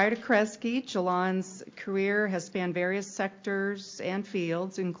 Prior to Kresge, Jalon's career has spanned various sectors and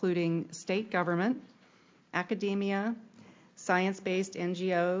fields, including state government, academia, science-based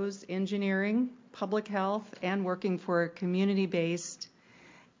NGOs, engineering, public health, and working for a community-based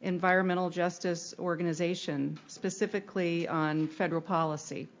environmental justice organization, specifically on federal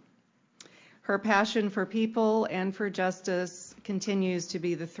policy. Her passion for people and for justice continues to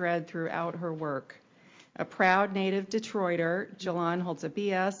be the thread throughout her work. A proud native Detroiter, Jalon holds a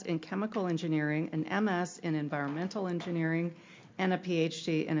BS in chemical engineering, an MS in environmental engineering, and a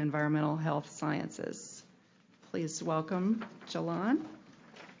PhD in environmental health sciences. Please welcome Jalon.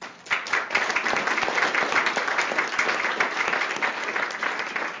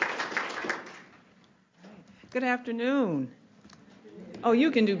 Good afternoon. Oh,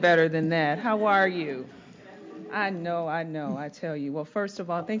 you can do better than that. How are you? I know, I tell you. Well, first of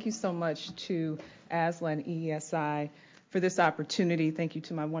all, thank you so much to ASLA and EESI for this opportunity. Thank you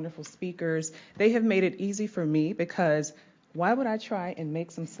to my wonderful speakers. They have made it easy for me because why would I try and make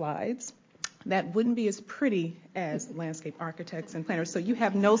some slides that wouldn't be as pretty as landscape architects and planners? So you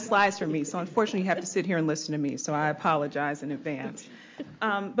have no slides for me. So unfortunately, you have to sit here and listen to me. So I apologize in advance.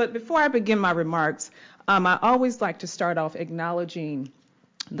 But before I begin my remarks, I always like to start off acknowledging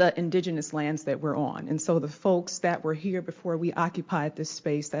the indigenous lands that we're on. And so the folks that were here before we occupied this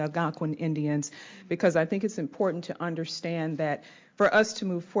space, the Algonquin Indians, because I think it's important to understand that for us to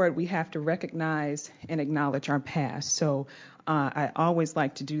move forward, we have to recognize and acknowledge our past. So I always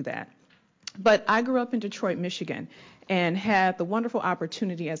like to do that. But I grew up in Detroit, Michigan, and had the wonderful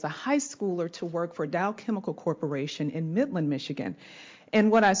opportunity as a high schooler to work for Dow Chemical Corporation in Midland, Michigan. And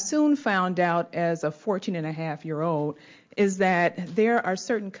what I soon found out as a 14-and-a-half-year-old is that there are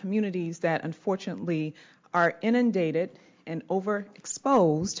certain communities that unfortunately are inundated and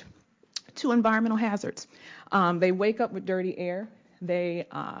overexposed to environmental hazards. They wake up with dirty air. They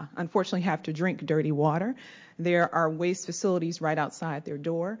unfortunately have to drink dirty water. There are waste facilities right outside their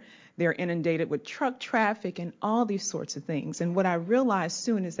door. They're inundated with truck traffic and all these sorts of things. And what I realized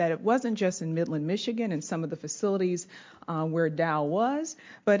soon is that it wasn't just in Midland, Michigan and some of the facilities where Dow was,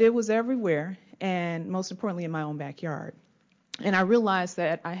 but it was everywhere, and most importantly in my own backyard. And I realized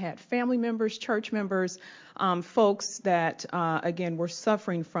that I had family members, church members, folks that, again, were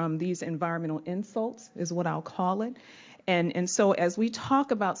suffering from these environmental insults, is what I'll call it. And so as we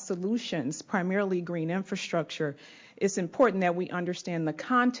talk about solutions, primarily green infrastructure, it's important that we understand the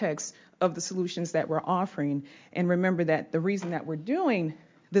context of the solutions that we're offering, and remember that the reason that we're doing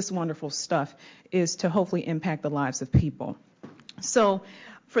this wonderful stuff is to hopefully impact the lives of people. So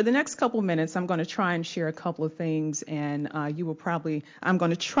for the next couple minutes, I'm going to try and share a couple of things, and I'm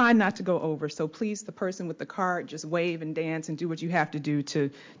going to try not to go over. So please, the person with the card, just wave and dance and do what you have to do to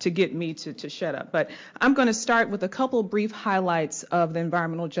get me to shut up. But I'm going to start with a couple brief highlights of the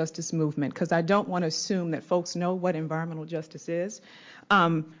environmental justice movement, because I don't want to assume that folks know what environmental justice is.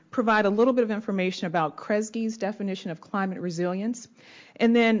 Provide a little bit of information about Kresge's definition of climate resilience,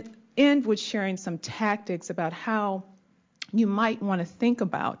 and then end with sharing some tactics about how you might want to think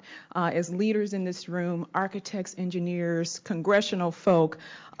about as leaders in this room, architects, engineers, congressional folk,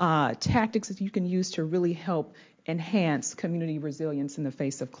 tactics that you can use to really help enhance community resilience in the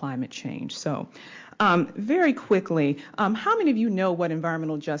face of climate change. So very quickly, how many of you know what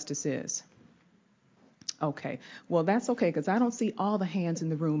environmental justice is? Okay, well, that's okay, because I don't see all the hands in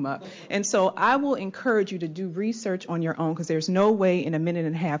the room up. And so I will encourage you to do research on your own, because there's no way in a minute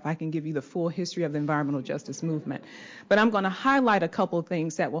and a half I can give you the full history of the environmental justice movement. But I'm going to highlight a couple of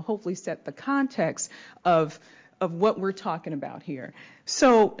things that will hopefully set the context of what we're talking about here.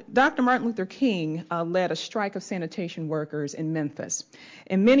 So Dr. Martin Luther King led a strike of sanitation workers in Memphis.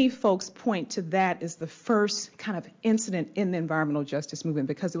 And many folks point to that as the first kind of incident in the environmental justice movement,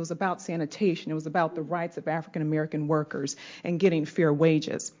 because it was about sanitation. It was about the rights of African American workers and getting fair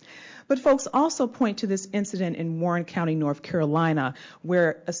wages. But folks also point to this incident in Warren County, North Carolina,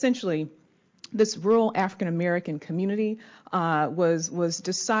 where essentially this rural African American community was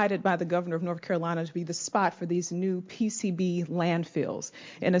decided by the governor of North Carolina to be the spot for these new PCB landfills.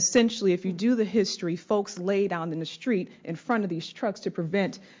 And essentially, if you do the history, folks lay down in the street in front of these trucks to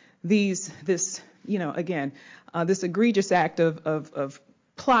prevent this egregious act of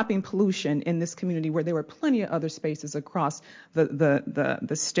plopping pollution in this community, where there were plenty of other spaces across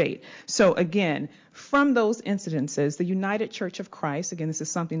the state. So again, from those incidences, the United Church of Christ, again, this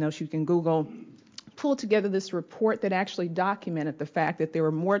is something else you can Google, pulled together this report that actually documented the fact that there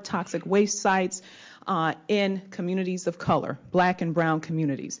were more toxic waste sites in communities of color, black and brown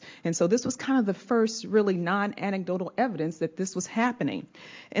communities. And so this was kind of the first really non-anecdotal evidence that this was happening.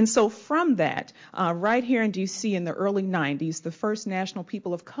 And so from that, right here in DC in the early 90s, the first National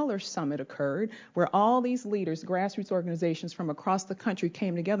People of Color Summit occurred, where all these leaders, grassroots organizations from across the country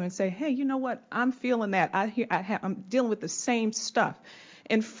came together and say, hey, you know what, I'm feeling that. I'm dealing with the same stuff.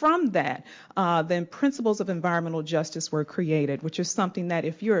 And from that, then principles of environmental justice were created, which is something that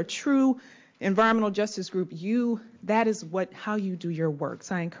if you're a true environmental justice group, that is how you do your work.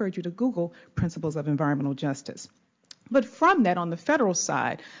 So I encourage you to Google principles of environmental justice. But from that, on the federal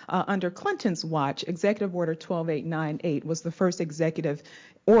side, under Clinton's watch, Executive Order 12898 was the first executive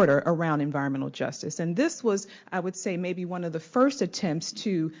order around environmental justice. And this was, I would say, maybe one of the first attempts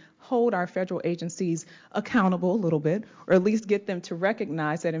to hold our federal agencies accountable a little bit, or at least get them to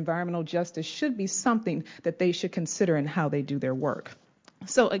recognize that environmental justice should be something that they should consider in how they do their work.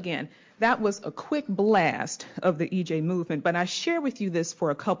 So again, that was a quick blast of the EJ movement, but I share with you this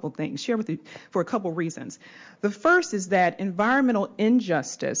for a couple things, share with you for a couple reasons. The first is that environmental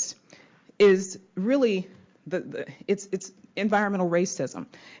injustice is really it's environmental racism.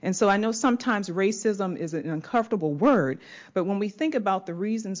 And so I know sometimes racism is an uncomfortable word, but when we think about the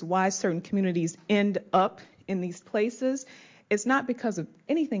reasons why certain communities end up in these places, it's not because of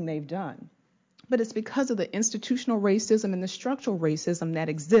anything they've done, but it's because of the institutional racism and the structural racism that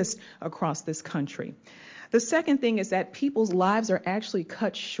exists across this country. The second thing is that people's lives are actually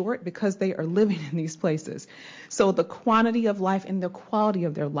cut short because they are living in these places. So the quantity of life and the quality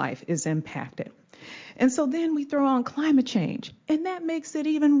of their life is impacted. And so then we throw on climate change, and that makes it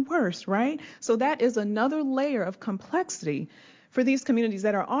even worse, right? So that is another layer of complexity for these communities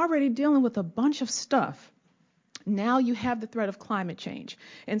that are already dealing with a bunch of stuff. Now you have the threat of climate change.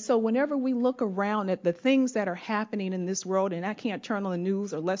 And so whenever we look around at the things that are happening in this world, and I can't turn on the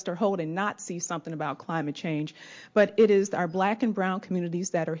news or Lester Holt and not see something about climate change, but it is our Black and brown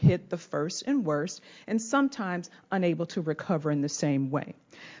communities that are hit the first and worst, and sometimes unable to recover in the same way.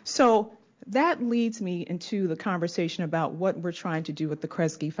 So that leads me into the conversation about what we're trying to do with the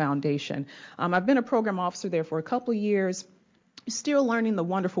Kresge Foundation. I've been a program officer there for a couple of years, still learning the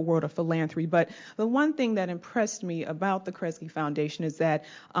wonderful world of philanthropy, but the one thing that impressed me about the Kresge Foundation is that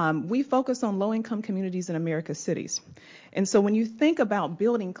we focus on low-income communities in America's cities. And so when you think about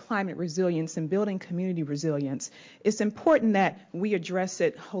building climate resilience and building community resilience, it's important that we address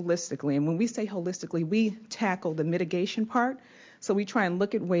it holistically. And when we say holistically, we tackle the mitigation part. So we try and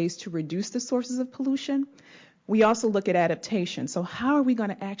look at ways to reduce the sources of pollution. We also look at adaptation. So how are we going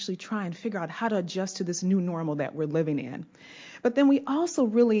to actually try and figure out how to adjust to this new normal that we're living in? But then we also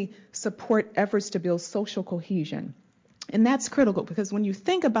really support efforts to build social cohesion. And that's critical because when you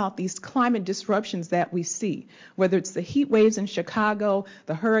think about these climate disruptions that we see, whether it's the heat waves in Chicago,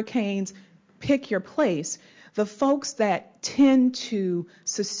 the hurricanes, pick your place, the folks that tend to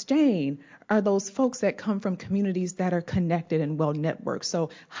sustain are those folks that come from communities that are connected and well networked.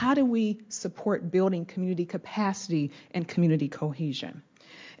 So how do we support building community capacity and community cohesion?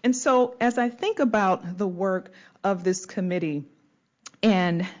 And so as I think about the work of this committee,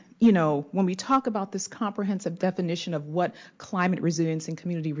 and when we talk about this comprehensive definition of what climate resilience and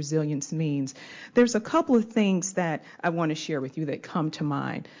community resilience means, there's a couple of things that I want to share with you that come to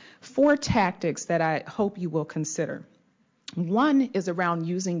mind. 4 tactics that I hope you will consider. One is around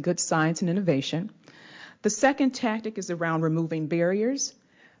using good science and innovation. The second tactic is around removing barriers.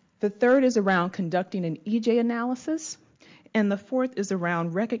 The third is around conducting an EJ analysis. And the fourth is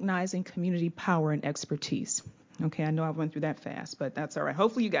around recognizing community power and expertise. Okay, I know I went through that fast, but that's all right.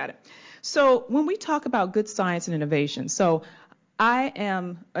 Hopefully you got it. So when we talk about good science and innovation, so I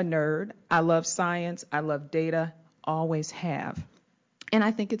am a nerd. I love science. I love data. Always have. And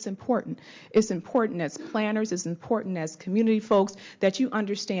I think it's important. It's important as planners, it's important as community folks that you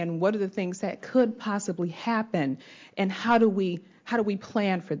understand what are the things that could possibly happen and how do we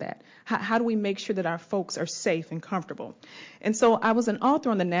plan for that? How do we make sure that our folks are safe and comfortable? And so I was an author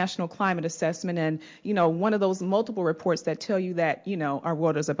on the National Climate Assessment and, one of those multiple reports that tell you that, our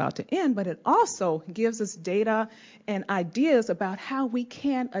world is about to end, but it also gives us data and ideas about how we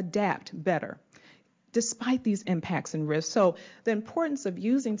can adapt better despite these impacts and risks. So the importance of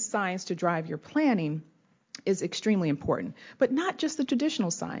using science to drive your planning is extremely important, but not just the traditional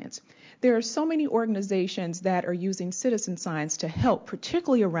science. There are so many organizations that are using citizen science to help,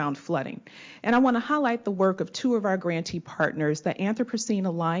 particularly around flooding. And I want to highlight the work of 2 of our grantee partners, the Anthropocene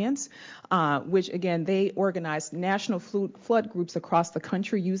Alliance, which again, they organize national flood groups across the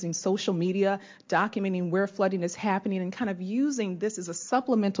country using social media, documenting where flooding is happening and kind of using this as a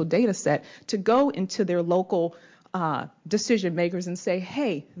supplemental data set to go into their local decision makers and say,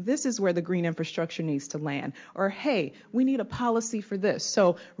 hey, this is where the green infrastructure needs to land, or hey, we need a policy for this.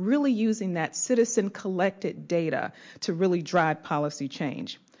 So really using that citizen collected data to really drive policy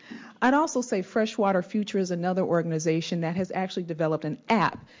change. I'd also say Freshwater Future is another organization that has actually developed an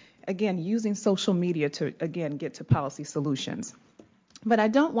app, again, using social media to, again, get to policy solutions. But I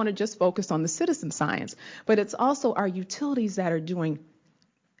don't want to just focus on the citizen science, but it's also our utilities that are doing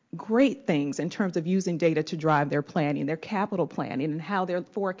great things in terms of using data to drive their planning, their capital planning, and how they're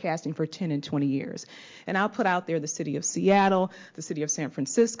forecasting for 10 and 20 years. And I'll put out there the city of Seattle, the city of San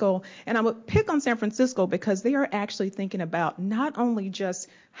Francisco, and I'm going to pick on San Francisco because they are actually thinking about not only just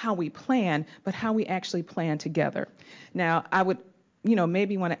how we plan, but how we actually plan together. Now, I would,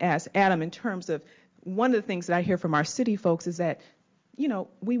 maybe want to ask Adam in terms of one of the things that I hear from our city folks is that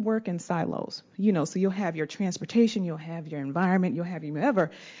we work in silos, so you'll have your transportation, you'll have your environment, you'll have your whatever.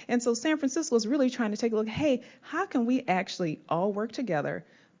 And so San Francisco is really trying to take a look, hey, how can we actually all work together,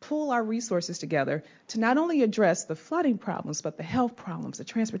 pull our resources together to not only address the flooding problems, but the health problems, the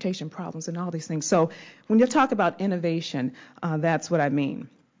transportation problems, and all these things. So when you talk about innovation, that's what I mean.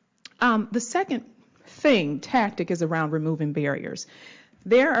 The second tactic is around removing barriers.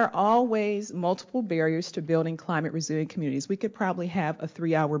 There are always multiple barriers to building climate resilient communities. We could probably have a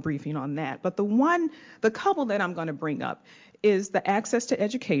 3-hour briefing on that. But the couple that I'm going to bring up is the access to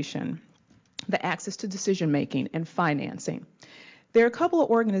education, the access to decision making, and financing. There are a couple of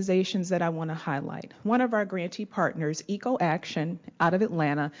organizations that I want to highlight. One of our grantee partners, EcoAction, out of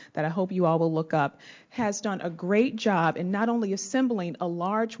Atlanta, that I hope you all will look up, has done a great job in not only assembling a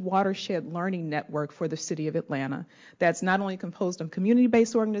large watershed learning network for the city of Atlanta that's not only composed of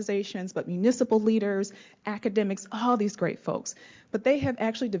community-based organizations, but municipal leaders, academics, all these great folks. But they have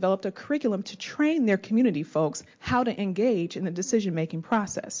actually developed a curriculum to train their community folks how to engage in the decision-making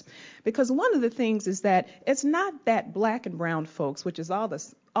process. Because one of the things is that it's not that black and brown folks, which is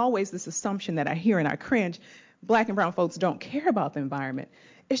always this assumption that I hear and I cringe, black and brown folks don't care about the environment.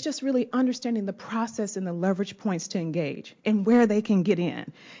 It's just really understanding the process and the leverage points to engage and where they can get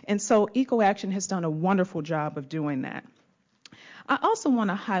in. And so EcoAction has done a wonderful job of doing that. I also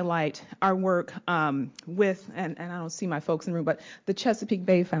want to highlight our work with, and I don't see my folks in the room, but the Chesapeake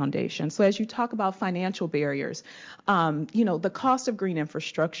Bay Foundation. So as you talk about financial barriers, the cost of green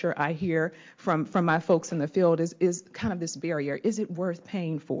infrastructure, I hear from my folks in the field is kind of this barrier. Is it worth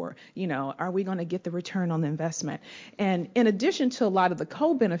paying for? Are we going to get the return on the investment? And in addition to a lot of the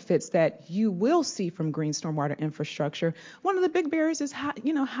co-benefits that you will see from green stormwater infrastructure, one of the big barriers is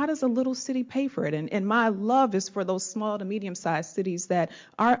how does a little city pay for it? And my love is for those small to medium-sized cities that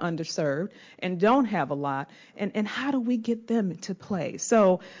are underserved and don't have a lot, and how do we get them to play?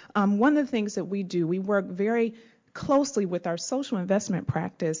 So one of the things that we do, we work very closely with our social investment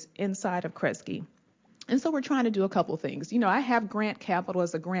practice inside of Kresge. And so we're trying to do a couple things. I have grant capital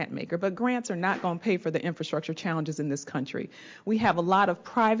as a grant maker, but grants are not going to pay for the infrastructure challenges in this country. We have a lot of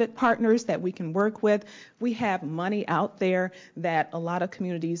private partners that we can work with. We have money out there that a lot of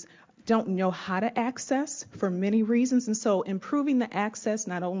communities don't know how to access for many reasons. And so improving the access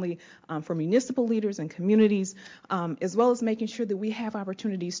not only for municipal leaders and communities, as well as making sure that we have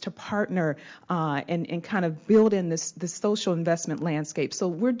opportunities to partner and kind of build in this social investment landscape. So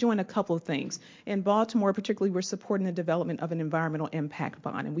we're doing a couple of things. In Baltimore, particularly, we're supporting the development of an environmental impact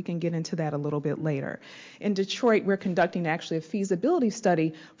bond, and we can get into that a little bit later. In Detroit, we're conducting actually a feasibility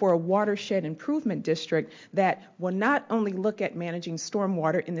study for a watershed improvement district that will not only look at managing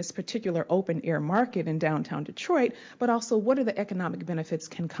stormwater in this particular open air market in downtown Detroit, but also what are the economic benefits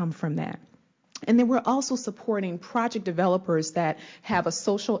can come from that. And then we're also supporting project developers that have a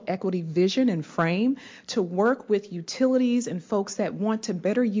social equity vision and frame to work with utilities and folks that want to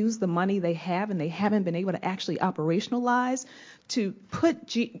better use the money they have and they haven't been able to actually operationalize to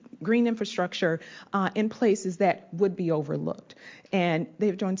put green infrastructure in places that would be overlooked. And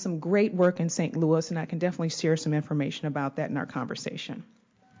they've done some great work in St. Louis, and I can definitely share some information about that in our conversation.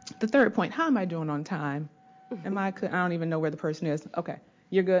 The third point, how am I doing on time? I don't even know where the person is. Okay,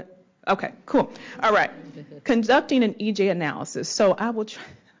 you're good? Okay, cool. All right. Conducting an EJ analysis. So I will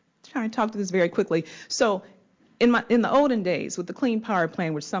try and talk to this very quickly. So in the olden days with the Clean Power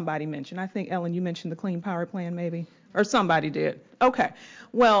Plan, which somebody mentioned, I think, Ellen, you mentioned the Clean Power Plan maybe? Or somebody did. Okay.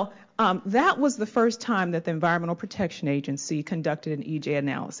 Well, that was the first time that the Environmental Protection Agency conducted an EJ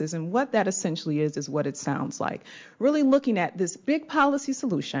analysis. And what that essentially is what it sounds like. Really looking at this big policy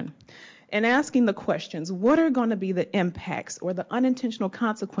solution and asking the questions, what are going to be the impacts or the unintentional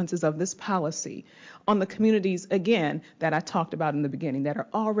consequences of this policy on the communities, again, that I talked about in the beginning, that are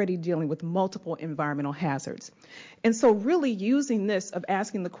already dealing with multiple environmental hazards. And so really using this of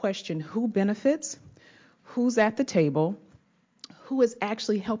asking the question, who benefits, who's at the table, who is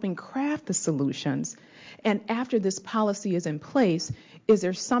actually helping craft the solutions, and after this policy is in place, is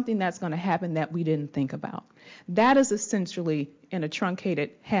there something that's going to happen that we didn't think about? That is essentially, in a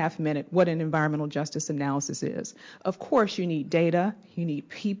truncated half minute, what an environmental justice analysis is. Of course, you need data, you need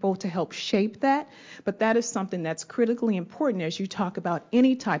people to help shape that, but that is something that's critically important as you talk about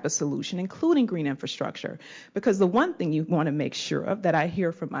any type of solution, including green infrastructure. Because the one thing you want to make sure of that I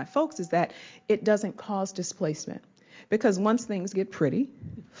hear from my folks is that it doesn't cause displacement. Because once things get pretty,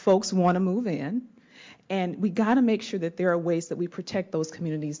 folks want to move in. And we got to make sure that there are ways that we protect those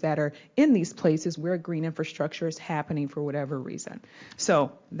communities that are in these places where green infrastructure is happening for whatever reason.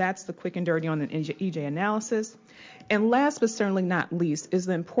 So that's the quick and dirty on the EJ analysis. And last but certainly not least is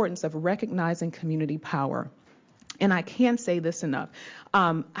the importance of recognizing community power. And I can't say this enough.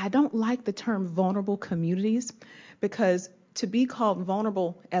 I don't like the term vulnerable communities because to be called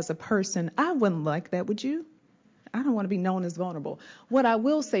vulnerable as a person, I wouldn't like that, would you? I don't want to be known as vulnerable. What I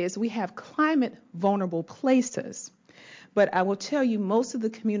will say is we have climate vulnerable places. But I will tell you, most of the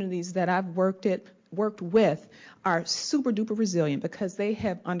communities that I've worked with are super duper resilient because they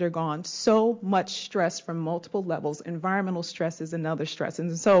have undergone so much stress from multiple levels, environmental stresses and other stresses.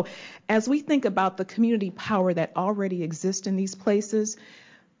 And so as we think about the community power that already exists in these places,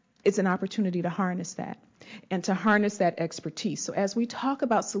 it's an opportunity to harness that and to harness that expertise. So as we talk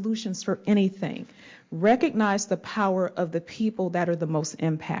about solutions for anything, recognize the power of the people that are the most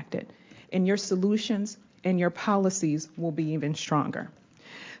impacted, and your solutions and your policies will be even stronger.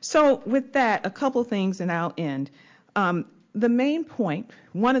 So with that, a couple things and I'll end. The main point,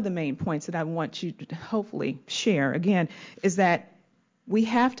 one of the main points that I want you to hopefully share again, is that we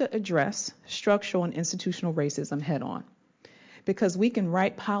have to address structural and institutional racism head on. Because we can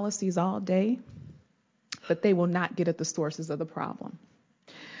write policies all day, but they will not get at the sources of the problem.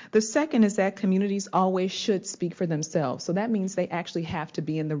 The second is that communities always should speak for themselves. So that means they actually have to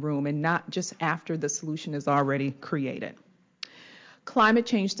be in the room and not just after the solution is already created. Climate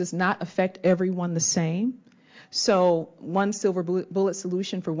change does not affect everyone the same. So one silver bullet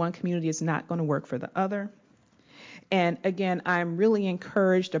solution for one community is not going to work for the other. And again, I'm really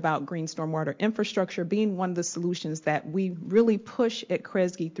encouraged about green stormwater infrastructure being one of the solutions that we really push at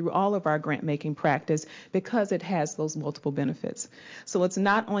Kresge through all of our grant making practice because it has those multiple benefits. So it's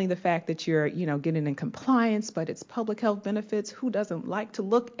not only the fact that you're, getting in compliance, but it's public health benefits. Who doesn't like to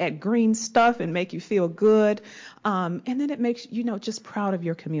look at green stuff and make you feel good? And then it makes just proud of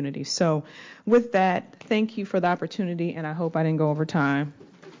your community. So with that, thank you for the opportunity, and I hope I didn't go over time.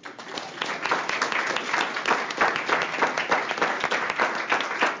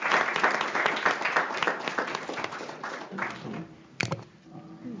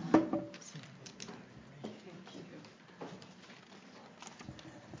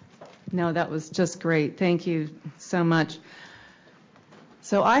 No, that was just great. Thank you so much.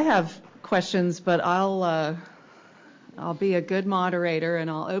 So I have questions, but I'll be a good moderator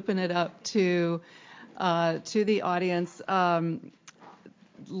and I'll open it up to the audience.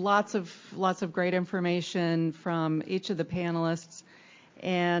 Lots of great information from each of the panelists,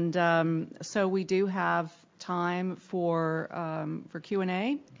 and so we do have time for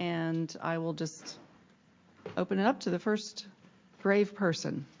Q&A, and I will just open it up to the first brave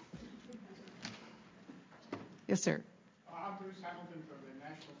person. Yes, sir. I'm Bruce Hamilton from the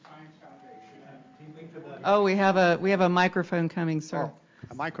National Science Foundation. Oh, we have a microphone coming, sir. Oh,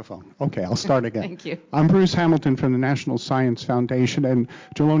 a microphone. Okay, I'll start again. Thank you. I'm Bruce Hamilton from the National Science Foundation, and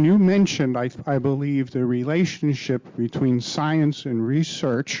Jalone, you mentioned, I believe, the relationship between science and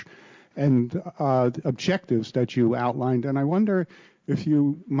research and the objectives that you outlined, and I wonder if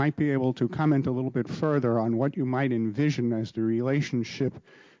you might be able to comment a little bit further on what you might envision as the relationship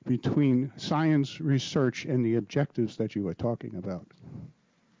between science research and the objectives that you were talking about.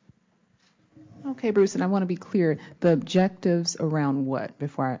 Okay, Bruce, and I want to be clear, the objectives around what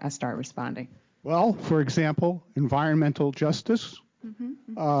before I start responding? Well, for example, environmental justice,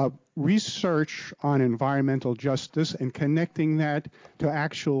 research on environmental justice and connecting that to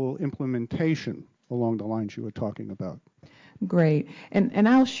actual implementation along the lines you were talking about. Great. And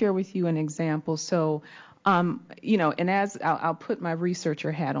I'll share with you an example. So, and as I'll put my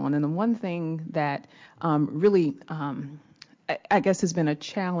researcher hat on, and the one thing that really, I guess, has been a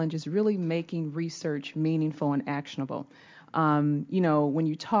challenge is really making research meaningful and actionable. When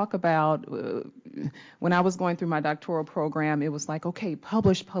you talk about, when I was going through my doctoral program, it was like, okay,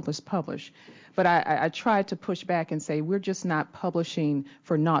 publish. But I tried to push back and say, we're just not publishing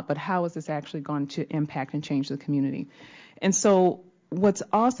for naught, but how is this actually going to impact and change the community? And so what's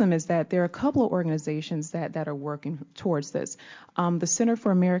awesome is that there are a couple of organizations that are working towards this. The Center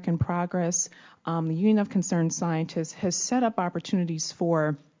for American Progress, the Union of Concerned Scientists has set up opportunities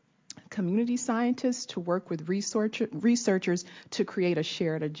for community scientists to work with researchers to create a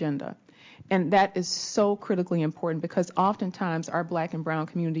shared agenda. And that is so critically important because oftentimes our Black and brown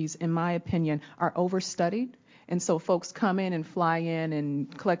communities, in my opinion, are overstudied. And so folks come in and fly in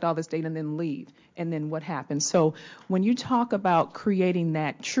and collect all this data and then leave. And then what happens? So when you talk about creating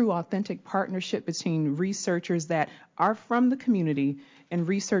that true, authentic partnership between researchers that are from the community and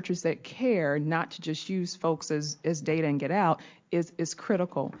researchers that care not to just use folks as data and get out is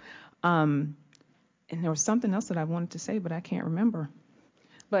critical. And there was something else that I wanted to say, but I can't remember.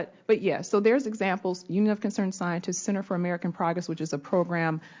 But yeah, so there's examples. Union of Concerned Scientists, Center for American Progress, which is a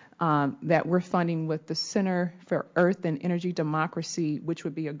program that we're funding with the Center for Earth and Energy Democracy, which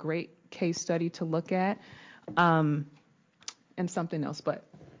would be a great case study to look at, and something else, but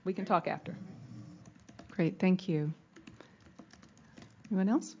we can talk after. Great, thank you. Anyone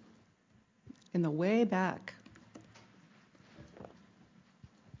else? In the way back.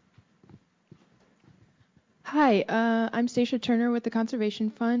 Hi, I'm Stacia Turner with the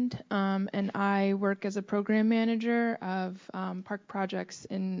Conservation Fund, and I work as a program manager of park projects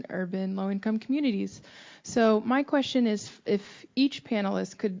in urban low-income communities. So my question is if each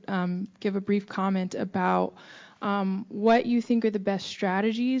panelist could give a brief comment about what you think are the best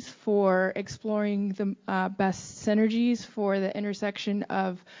strategies for exploring the best synergies for the intersection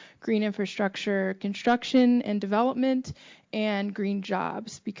of green infrastructure construction and development and green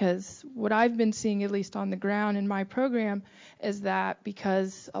jobs, because what I've been seeing, at least on the ground in my program, is that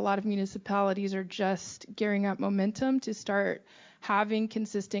because a lot of municipalities are just gearing up momentum to start having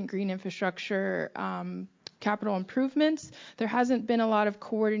consistent green infrastructure capital improvements, there hasn't been a lot of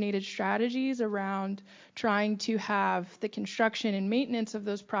coordinated strategies around trying to have the construction and maintenance of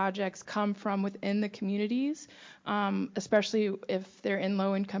those projects come from within the communities, especially if they're in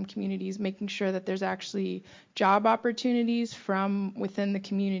low-income communities, making sure that there's actually job opportunities from within the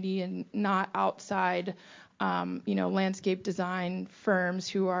community and not outside landscape design firms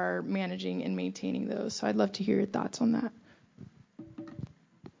who are managing and maintaining those. So I'd love to hear your thoughts on that.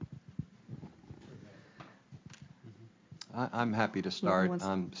 I'm happy to start.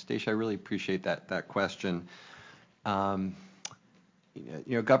 Stacia, I really appreciate that question. Governments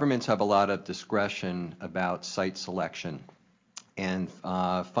have a lot of discretion about site selection, and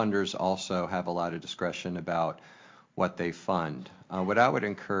funders also have a lot of discretion about what they fund. What I would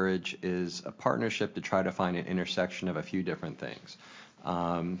encourage is a partnership to try to find an intersection of a few different things.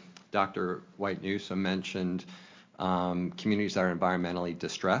 Dr. White-Newsom mentioned communities that are environmentally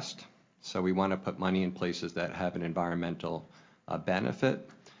distressed. So we want to put money in places that have an environmental benefit.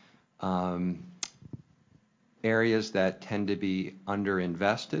 Areas that tend to be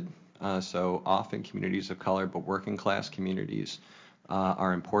underinvested. So often communities of color, but working class communities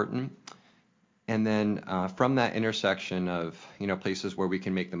are important. And then from that intersection of places where we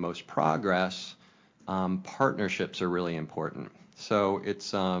can make the most progress, partnerships are really important. So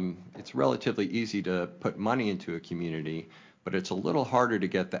it's relatively easy to put money into a community, but it's a little harder to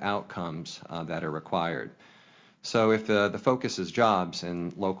get the outcomes that are required. So if the focus is jobs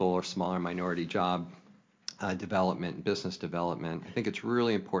and local or smaller minority job development, business development, I think it's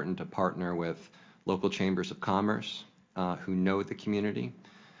really important to partner with local chambers of commerce who know the community.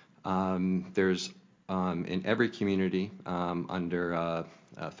 There's in every community under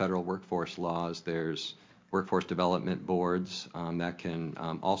federal workforce laws, there's workforce development boards that can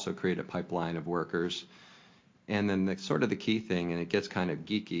also create a pipeline of workers. And then the key thing, and it gets kind of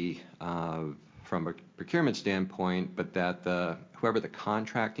geeky from a procurement standpoint, but that whoever the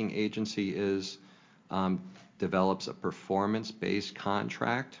contracting agency is develops a performance-based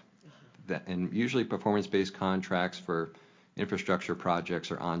contract, and usually performance-based contracts for infrastructure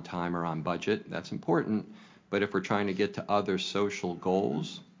projects are on time or on budget. That's important. But if we're trying to get to other social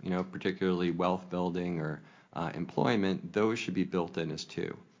goals, particularly wealth building or employment, those should be built in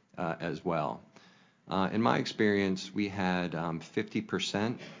as well. In my experience, we had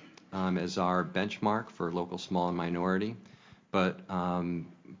 50% as our benchmark for local small and minority, but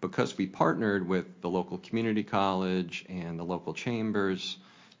because we partnered with the local community college and the local chambers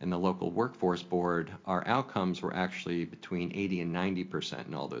and the local workforce board, our outcomes were actually between 80 and 90%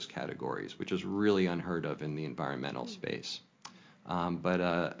 in all those categories, which is really unheard of in the environmental space.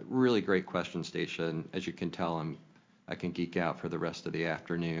 But really great question, Stacia, and as you can tell, I can geek out for the rest of the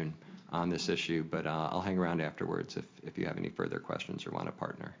afternoon on this issue, but I'll hang around afterwards if you have any further questions or want to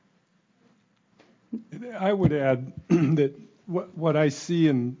partner. I would add that what I see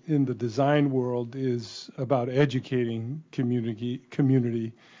in the design world is about educating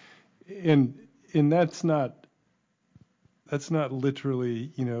community, and that's not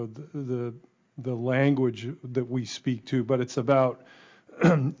literally the language that we speak to, but it's about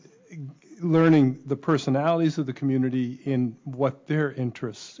learning the personalities of the community in what their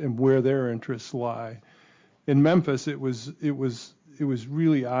interests and where their interests lie. In Memphis, it was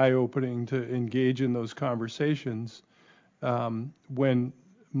really eye-opening to engage in those conversations when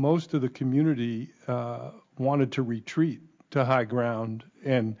most of the community wanted to retreat to high ground,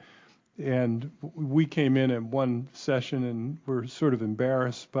 and we came in at one session and were sort of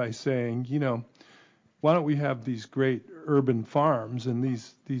embarrassed by saying, why don't we have these great urban farms, and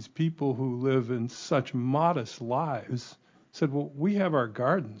these people who live in such modest lives said, well, we have our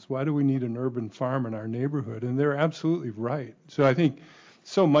gardens. Why do we need an urban farm in our neighborhood? And they're absolutely right. So I think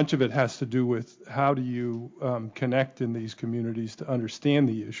so much of it has to do with how do you connect in these communities to understand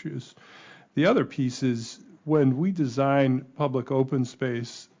the issues. The other piece is when we design public open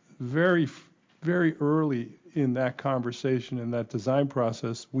space, very, very early in that conversation, in that design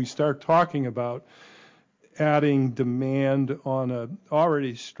process, we start talking about adding demand on a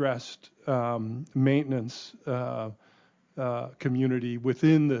already stressed maintenance community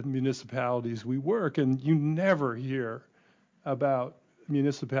within the municipalities we work, and you never hear about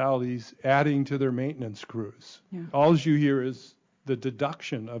municipalities adding to their maintenance crews. Yeah. All you hear is the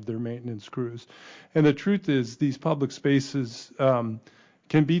deduction of their maintenance crews. And the truth is, these public spaces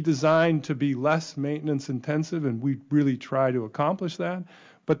can be designed to be less maintenance intensive, and we really try to accomplish that.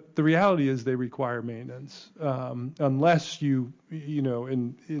 But the reality is they require maintenance. Unless you know,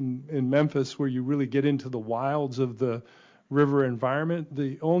 in Memphis, where you really get into the wilds of the river environment,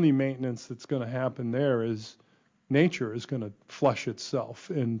 the only maintenance that's going to happen there is nature is going to flush itself,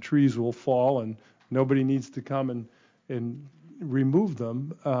 and trees will fall, and nobody needs to come and remove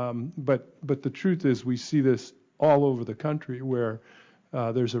them. But the truth is, we see this all over the country, where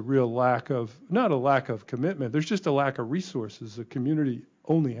there's a real lack of, not a lack of commitment, there's just a lack of resources. The community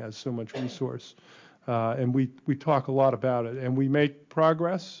only has so much resource. And we talk a lot about it, and we make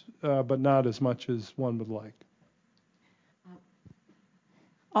progress, but not as much as one would like.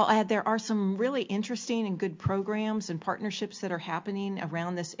 I'll add there are some really interesting and good programs and partnerships that are happening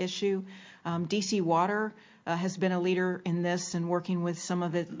around this issue. DC Water has been a leader in this and working with some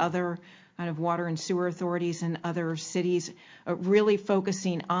of the other kind of water and sewer authorities in other cities, really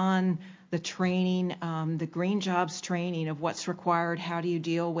focusing on the training, the green jobs training of what's required, how do you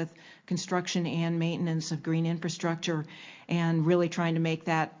deal with construction and maintenance of green infrastructure, and really trying to make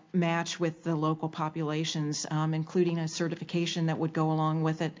that match with the local populations, including a certification that would go along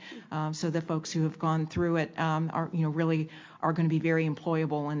with it, so the folks who have gone through it are, really are going to be very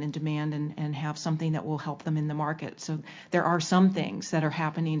employable and in demand, and have something that will help them in the market. So there are some things that are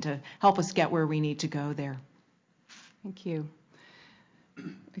happening to help us get where we need to go there. Thank you.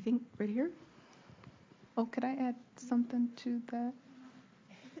 I think right here. Oh, could I add something to that?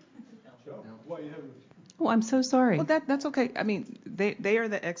 Oh, I'm so sorry. Well, that's okay. I mean, they are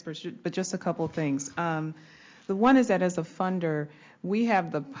the experts, but just a couple of things. The one is that as a funder, we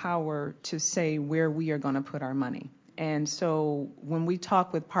have the power to say where we are going to put our money. And so when we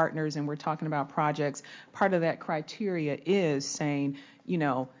talk with partners and we're talking about projects, part of that criteria is saying,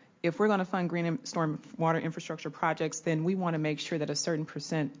 if we're going to fund green storm water infrastructure projects, then we want to make sure that a certain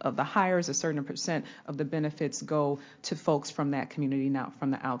percent of the hires, a certain percent of the benefits go to folks from that community, not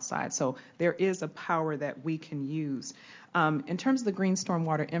from the outside. So there is a power that we can use. In terms of the green storm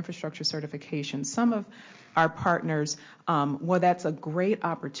water infrastructure certification, some of our partners, well, that's a great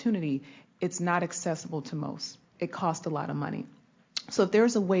opportunity. It's not accessible to most. It costs a lot of money. So if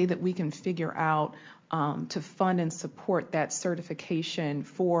there's a way that we can figure out to fund and support that certification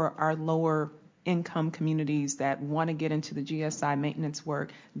for our lower income communities that want to get into the GSI maintenance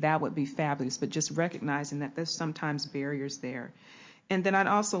work, that would be fabulous. But just recognizing that there's sometimes barriers there. And then I'd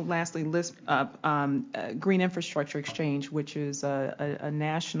also lastly list Green Infrastructure Exchange, which is a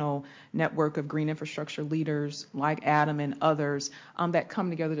national network of green infrastructure leaders like Adam and others that come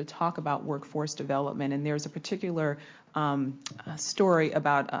together to talk about workforce development. And there's a particular story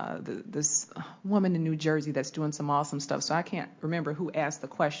about this woman in New Jersey that's doing some awesome stuff. So I can't remember who asked the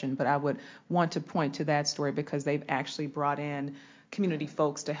question, but I would want to point to that story because they've actually brought in community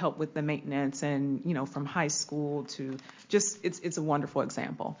folks to help with the maintenance, and from high school to just it's a wonderful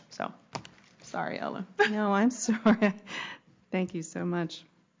example. So sorry, Ellen. No, I'm sorry. Thank you so much.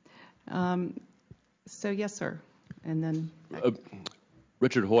 So yes, sir. And then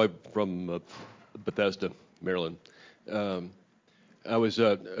Richard Hoy from Bethesda, Maryland. I was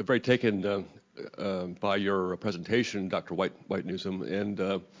very taken by your presentation, Dr. White Newsom,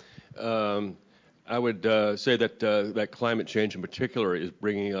 and I would say that that climate change in particular is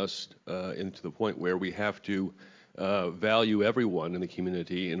bringing us into the point where we have to value everyone in the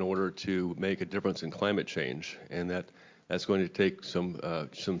community in order to make a difference in climate change, and that's going to take some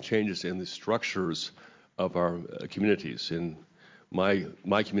changes in the structures of our communities. In my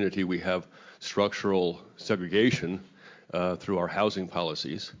community, we have structural segregation through our housing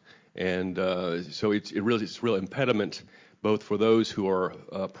policies, and so it's a real impediment both for those who are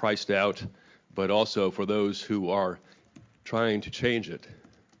priced out, but also for those who are trying to change it,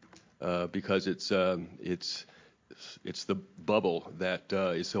 because it's the bubble that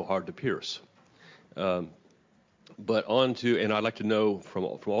is so hard to pierce. But on to, and I'd like to know from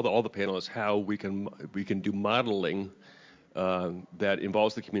all the panelists how we can do modeling that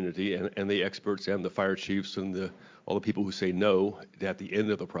involves the community and the experts and the fire chiefs and all the people who say no at the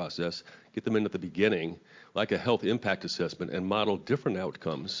end of the process, get them in at the beginning, like a health impact assessment, and model different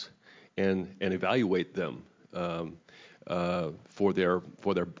outcomes and evaluate them for their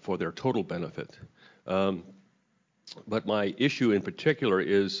total benefit. But my issue in particular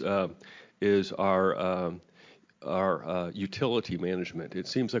is our our utility management. It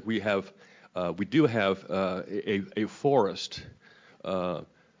seems like we do have a forest of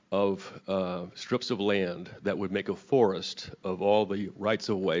strips of land that would make a forest of all the rights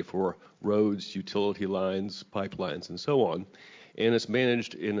of way for roads, utility lines, pipelines, and so on, and it's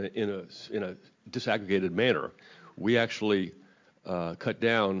managed in a disaggregated manner. We actually cut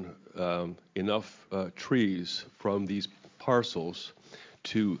down enough trees from these parcels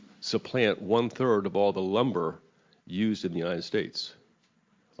to supplant 1/3 of all the lumber used in the United States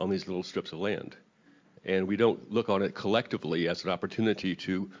on these little strips of land. And we don't look on it collectively as an opportunity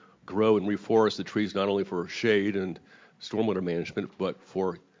to grow and reforest the trees, not only for shade and stormwater management, but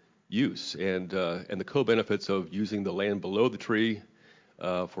for use. And the co-benefits of using the land below the tree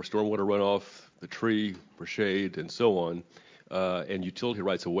for stormwater runoff, the tree for shade, and so on, and utility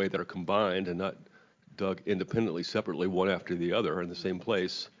rights of way that are combined and not dug independently, separately, one after the other in the same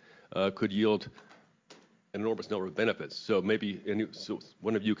place, could yield an enormous number of benefits. So maybe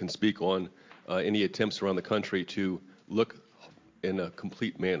one of you can speak on any attempts around the country to look in a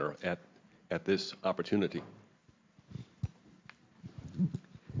complete manner at this opportunity.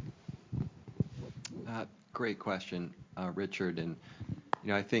 Great question, Richard. And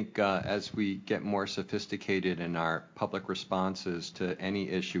I think as we get more sophisticated in our public responses to any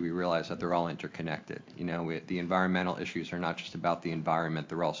issue, we realize that they're all interconnected. The environmental issues are not just about the environment,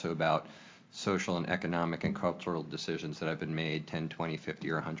 they're also about social and economic and cultural decisions that have been made 10, 20, 50,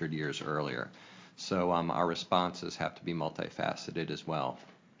 or 100 years earlier. So our responses have to be multifaceted as well.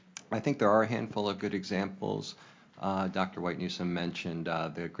 I think there are a handful of good examples. Dr. White Newsom mentioned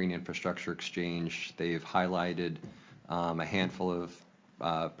the Green Infrastructure Exchange. They've highlighted a handful of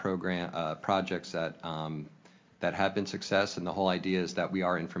projects that have been success, and the whole idea is that we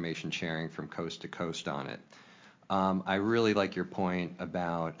are information sharing from coast to coast on it. I really like your point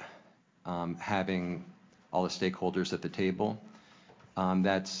about having all the stakeholders at the table.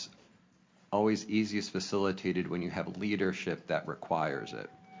 That's always easiest facilitated when you have leadership that requires it.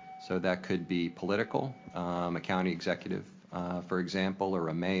 So that could be political, a county executive, for example, or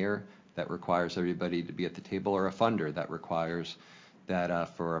a mayor that requires everybody to be at the table, or a funder that requires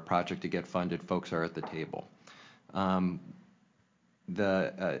that for a project to get funded, folks are at the table.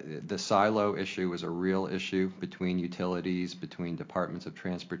 The silo issue is a real issue between utilities, between departments of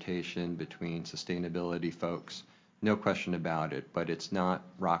transportation, between sustainability folks. No question about it, but it's not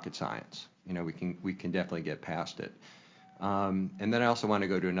rocket science. We can definitely get past it. And then I also want to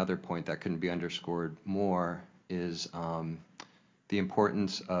go to another point that couldn't be underscored more is the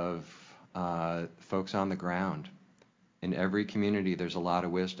importance of folks on the ground. In every community, there's a lot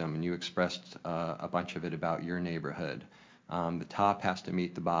of wisdom, and you expressed a bunch of it about your neighborhood. The top has to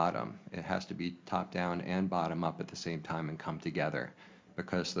meet the bottom. It has to be top down and bottom up at the same time and come together,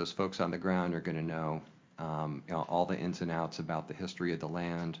 because those folks on the ground are going to know, all the ins and outs about the history of the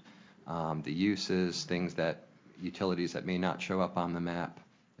land, the uses, utilities that may not show up on the map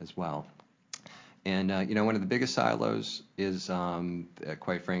as well. And one of the biggest silos is,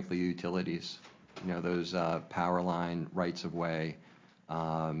 quite frankly, utilities. Those power line rights of way,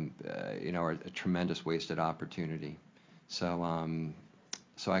 are a tremendous wasted opportunity. So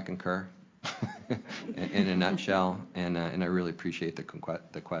I concur in a nutshell, and I really appreciate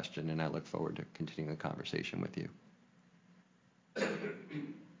the question, and I look forward to continuing the conversation with you.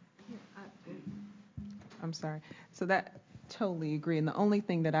 I'm sorry. So that totally agree. And the only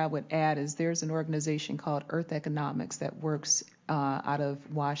thing that I would add is there's an organization called Earth Economics that works out of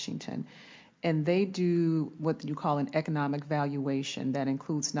Washington. And they do what you call an economic valuation that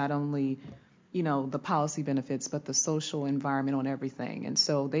includes not only, the policy benefits, but the social, environmental, and everything. And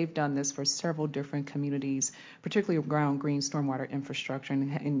so they've done this for several different communities, particularly around green stormwater infrastructure,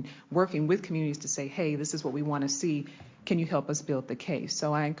 and working with communities to say, hey, this is what we want to see. Can you help us build the case?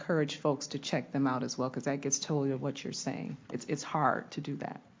 So I encourage folks to check them out as well, because that gets totally to what you're saying. It's hard to do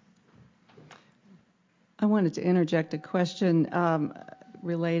that. I wanted to interject a question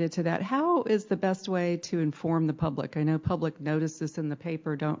related to that. How is the best way to inform the public? I know public notices in the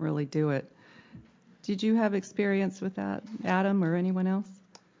paper don't really do it. Did you have experience with that, Adam, or anyone else?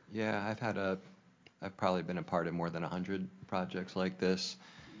 Yeah, I've probably been a part of more than 100 projects like this,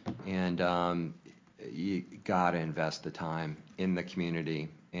 and you got to invest the time in the community.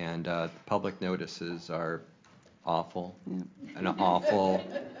 And public notices are awful, an awful,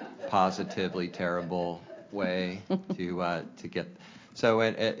 positively terrible way to get. So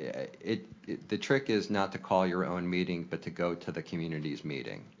the trick is not to call your own meeting, but to go to the community's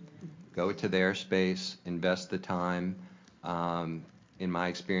meeting. Go to their space, invest the time. In my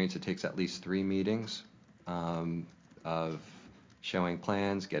experience, it takes at least 3 meetings of showing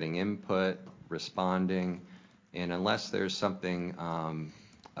plans, getting input, responding, And unless there's something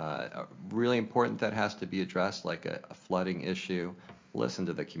really important that has to be addressed, like a flooding issue, listen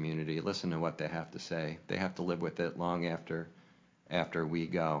to the community, listen to what they have to say. They have to live with it long after we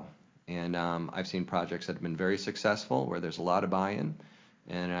go. And I've seen projects that have been very successful where there's a lot of buy-in,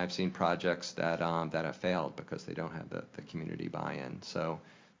 and I've seen projects that have failed because they don't have the community buy-in. So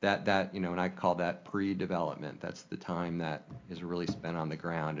that and I call that pre-development. That's the time that is really spent on the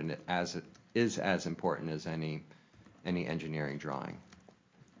ground, and it is as important as any engineering drawing.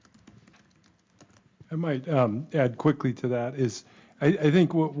 I might add quickly to that is I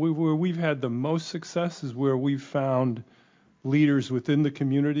think where we've had the most success is where we've found leaders within the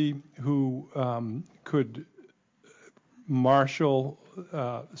community who could marshal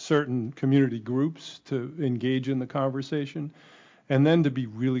certain community groups to engage in the conversation, and then to be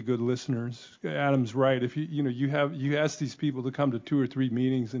really good listeners. Adam's right. If you ask these people to come to 2 or 3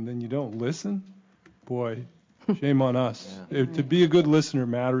 meetings and then you don't listen, boy, shame on us. Yeah. To be a good listener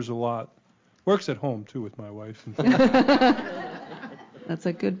matters a lot. Works at home too with my wife. That's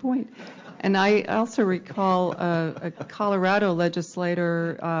a good point. And I also recall a Colorado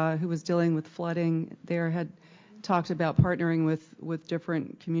legislator who was dealing with flooding there had talked about partnering with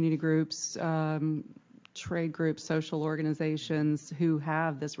different community groups, trade groups, social organizations who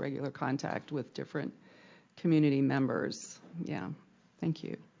have this regular contact with different community members. Yeah, thank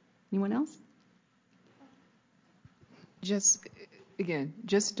you. Anyone else? Just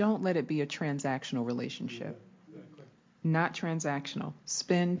don't let it be a transactional relationship. Not transactional.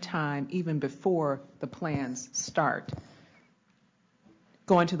 Spend time even before the plans start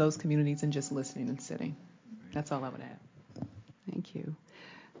going to those communities and just listening and sitting. That's all I would add. Thank you.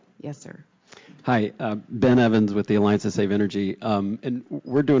 Yes, sir. Hi, Ben Evans with the Alliance to Save Energy. And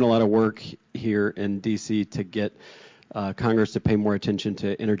we're doing a lot of work here in D.C. to get Congress to pay more attention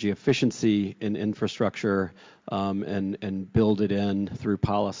to energy efficiency in infrastructure and build it in through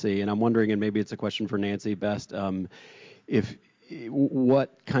policy. And I'm wondering, and maybe it's a question for Nancy best,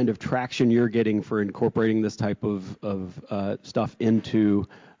 what kind of traction you're getting for incorporating this type of stuff into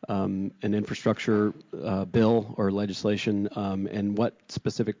an infrastructure bill or legislation, and what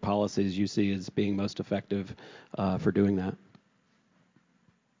specific policies you see as being most effective for doing that.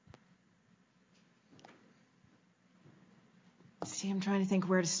 See, I'm trying to think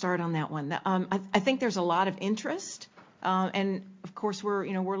where to start on that one. I think there's a lot of interest, and of course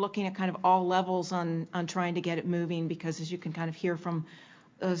we're looking at kind of all levels on trying to get it moving, because as you can kind of hear from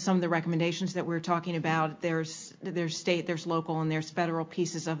some of the recommendations that we're talking about, there's state, there's local, and there's federal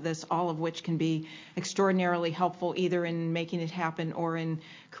pieces of this, all of which can be extraordinarily helpful either in making it happen or in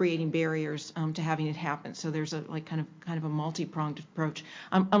creating barriers to having it happen. So there's a kind of a multi-pronged approach.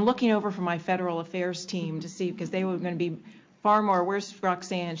 I'm looking over for my federal affairs team to see, because they were going to be far more. Where's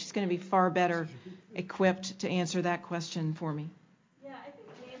Roxanne? She's going to be far better equipped to answer that question for me. Yeah, I think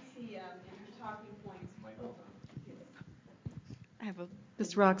Nancy, in her talking points. I have a. This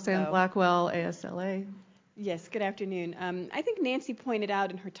is Roxanne Blackwell, ASLA. Yes, good afternoon. I think Nancy pointed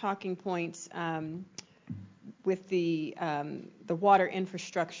out in her talking points with the Water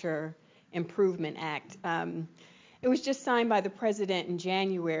Infrastructure Improvement Act. It was just signed by the president in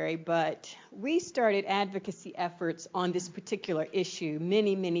January, but we started advocacy efforts on this particular issue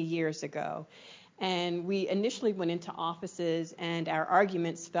many, many years ago. And we initially went into offices, and our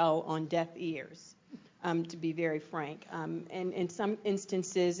arguments fell on deaf ears, to be very frank. And in some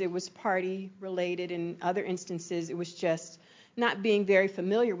instances, it was party-related. In other instances, it was just not being very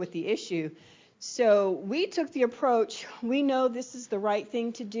familiar with the issue. So we took the approach, we know this is the right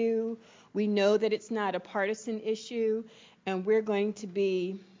thing to do. We know that it's not a partisan issue, and we're going to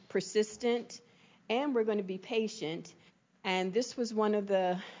be persistent, and we're going to be patient. And this was one of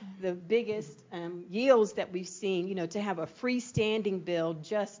the biggest yields that we've seen, to have a freestanding bill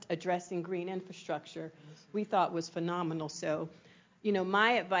just addressing green infrastructure, we thought was phenomenal. So,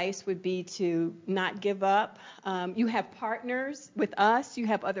 my advice would be to not give up. You have partners with us. You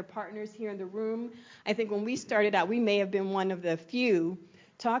have other partners here in the room. I think when we started out, we may have been one of the few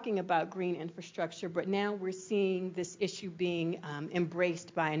talking about green infrastructure, but now we're seeing this issue being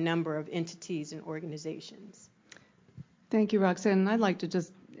embraced by a number of entities and organizations. Thank you, Roxanne. I'd like to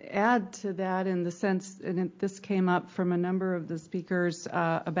just add to that in the sense, and this came up from a number of the speakers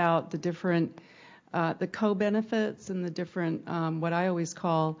about the different, the co-benefits and the different, what I always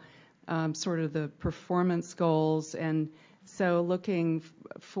call sort of the performance goals. And so looking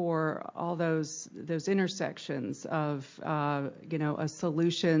for all those intersections of, a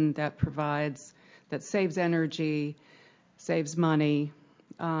solution that saves energy, saves money,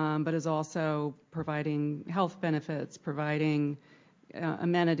 but is also providing health benefits, providing,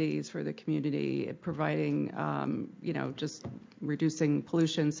 amenities for the community, providing, just reducing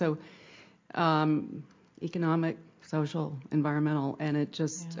pollution. So economic, social, environmental, and it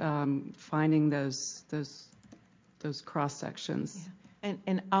just finding those cross sections. Yeah.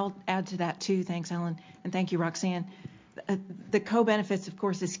 And I'll add to that too. Thanks, Ellen, and thank you, Roxanne. The co-benefits, of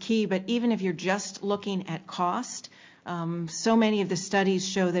course, is key, but even if you're just looking at cost, so many of the studies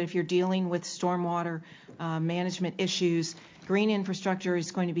show that if you're dealing with stormwater management issues, green infrastructure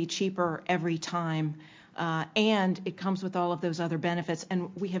is going to be cheaper every time, and it comes with all of those other benefits.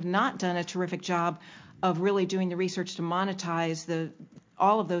 And we have not done a terrific job of really doing the research to monetize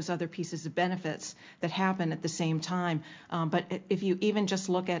all of those other pieces of benefits that happen at the same time. But if you even just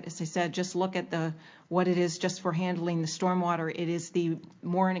look at, as I said, just look at what it is just for handling the stormwater, it is the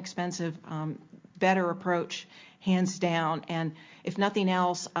more inexpensive, better approach, hands down. And if nothing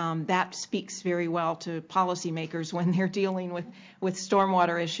else, that speaks very well to policymakers when they're dealing with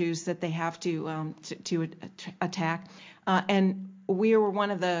stormwater issues that they have to attack. And we were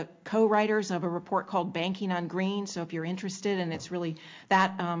one of the co-writers of a report called Banking on Green. So if you're interested, and it's really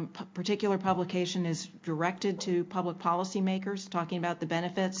that particular publication is directed to public policymakers, talking about the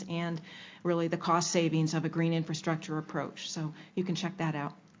benefits and really the cost savings of a green infrastructure approach. So you can check that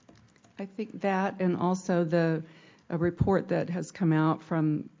out. I think that, and also a report that has come out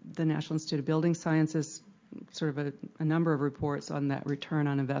from the National Institute of Building Sciences, sort of a number of reports on that return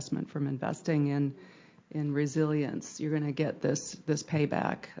on investment from investing in resilience. You're going to get this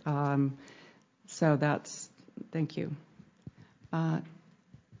payback. So thank you.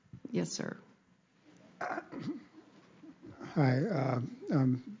 Yes, sir. Hi,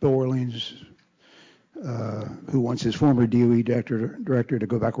 I'm Bill Orleans, who wants his former DOE director to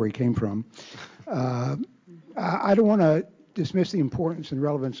go back where he came from. I don't want to dismiss the importance and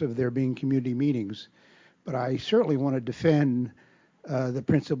relevance of there being community meetings, but I certainly want to defend the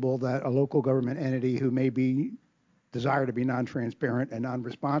principle that a local government entity who may desire to be non-transparent and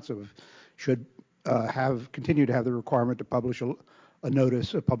non-responsive should continue to have the requirement to publish a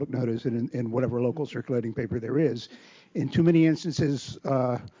public notice in whatever local circulating paper there is. In too many instances,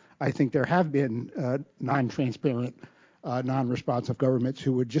 I think there have been non-transparent, non-responsive governments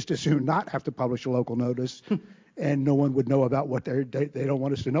who would just as soon not have to publish a local notice and no one would know about what they don't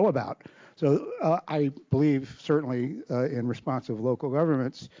want us to know about. So I believe certainly in responsive local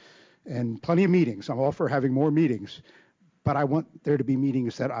governments and plenty of meetings. I'm all for having more meetings, but I want there to be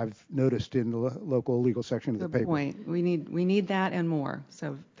meetings that I've noticed in the local legal section of the paper. Good point. We need that and more.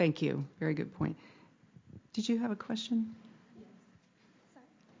 So thank you. Very good point. Did you have a question?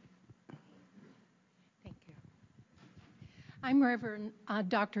 I'm Reverend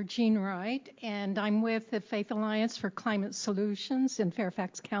Dr. Jean Wright, and I'm with the Faith Alliance for Climate Solutions in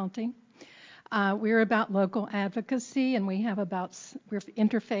Fairfax County. We're about local advocacy, and we're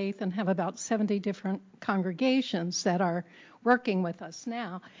interfaith and have about 70 different congregations that are working with us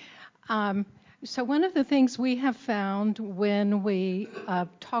now. So one of the things we have found when we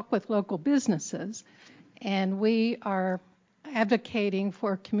talk with local businesses, and we are advocating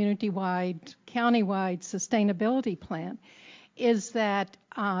for a community-wide, county-wide sustainability plan, is that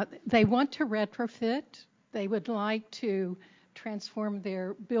they want to retrofit. They would like to transform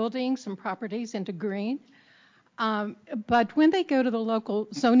their buildings and properties into green. But when they go to the local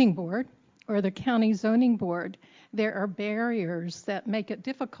zoning board or the county zoning board, there are barriers that make it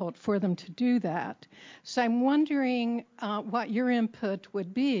difficult for them to do that. So I'm wondering what your input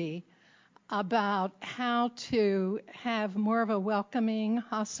would be about how to have more of a welcoming,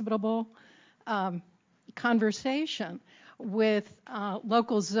 hospitable conversation with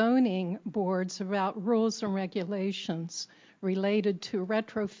local zoning boards about rules and regulations related to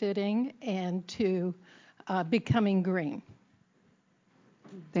retrofitting and to becoming green.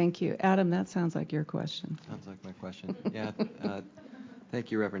 Thank you. Adam, that sounds like your question. Sounds like my question. Yeah.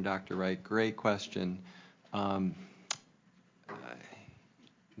 Thank you, Reverend Dr. Wright. Great question.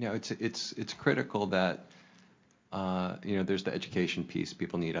 It's critical that there's the education piece.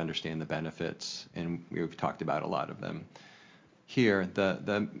 People need to understand the benefits, and we've talked about a lot of them. Here,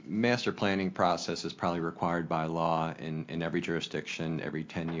 the master planning process is probably required by law in every jurisdiction every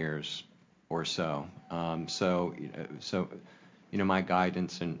 10 years or so. My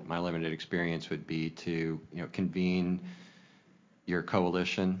guidance and my limited experience would be to convene your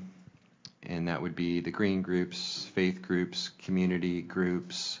coalition, and that would be the green groups, faith groups, community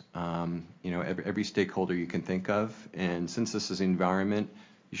groups, every stakeholder you can think of. And since this is the environment,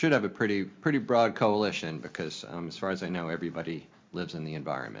 you should have a pretty broad coalition because, as far as I know, everybody lives in the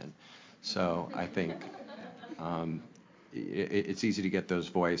environment. So I think it's easy to get those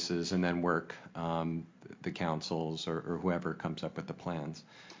voices and then work the councils or whoever comes up with the plans.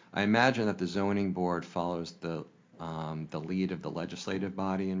 I imagine that the zoning board follows the lead of the legislative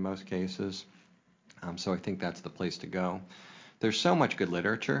body in most cases. So I think that's the place to go. There's so much good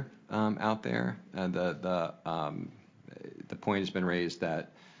literature out there. The point has been raised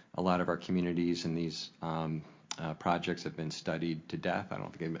that a lot of our communities and these projects have been studied to death. I don't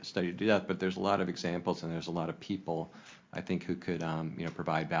think they've been studied to death, but there's a lot of examples and there's a lot of people, I think, who could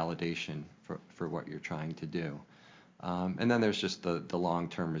provide validation for what you're trying to do. And then there's just the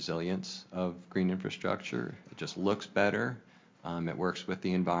long-term resilience of green infrastructure. It just looks better. It works with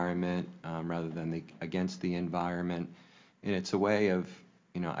the environment rather than against the environment. And it's a way of,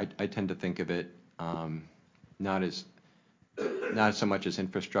 I tend to think of it not so much as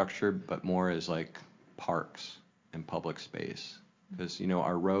infrastructure, but more as like parks and public space. Because,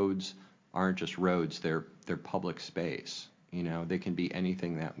 our roads aren't just roads, they're public space. They can be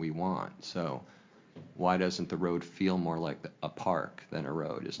anything that we want. So why doesn't the road feel more like a park than a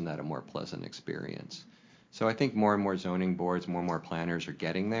road? Isn't that a more pleasant experience? So I think more and more zoning boards, more and more planners are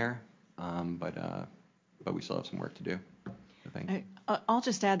getting there, but we still have some work to do. So thank you. I'll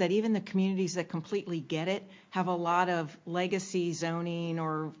just add that even the communities that completely get it have a lot of legacy zoning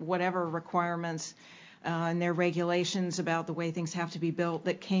or whatever requirements and their regulations about the way things have to be built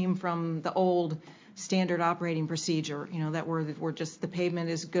that came from the old standard operating procedure, that we're just the pavement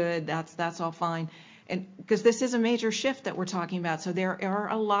is good, that's all fine. And because this is a major shift that we're talking about, so there are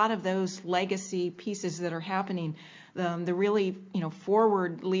a lot of those legacy pieces that are happening. The really,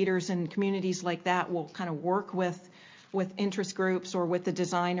 forward leaders in communities like that will kind of work with interest groups or with the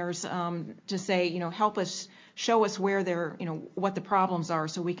designers to say, help us, show us where they're, what the problems are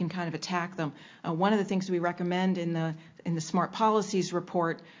so we can kind of attack them. One of the things we recommend in the Smart Policies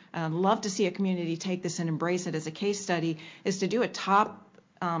report, love to see a community take this and embrace it as a case study, is to do a top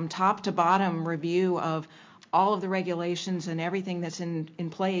to bottom review of all of the regulations and everything that's in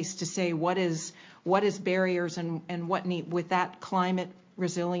place to say what is barriers and what need with that climate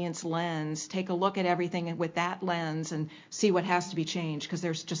resilience lens. Take a look at everything with that lens and see what has to be changed, because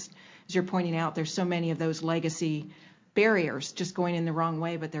there's just, as you're pointing out, there's so many of those legacy barriers just going in the wrong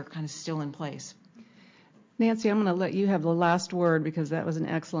way, but they're kind of still in place. Nancy, I'm going to let you have the last word because that was an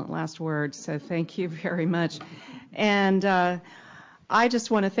excellent last word. So thank you very much. And I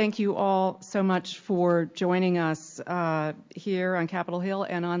just want to thank you all so much for joining us here on Capitol Hill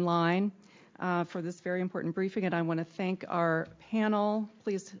and online for this very important briefing. And I want to thank our panel.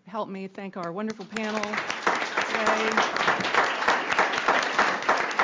 Please help me thank our wonderful panel today.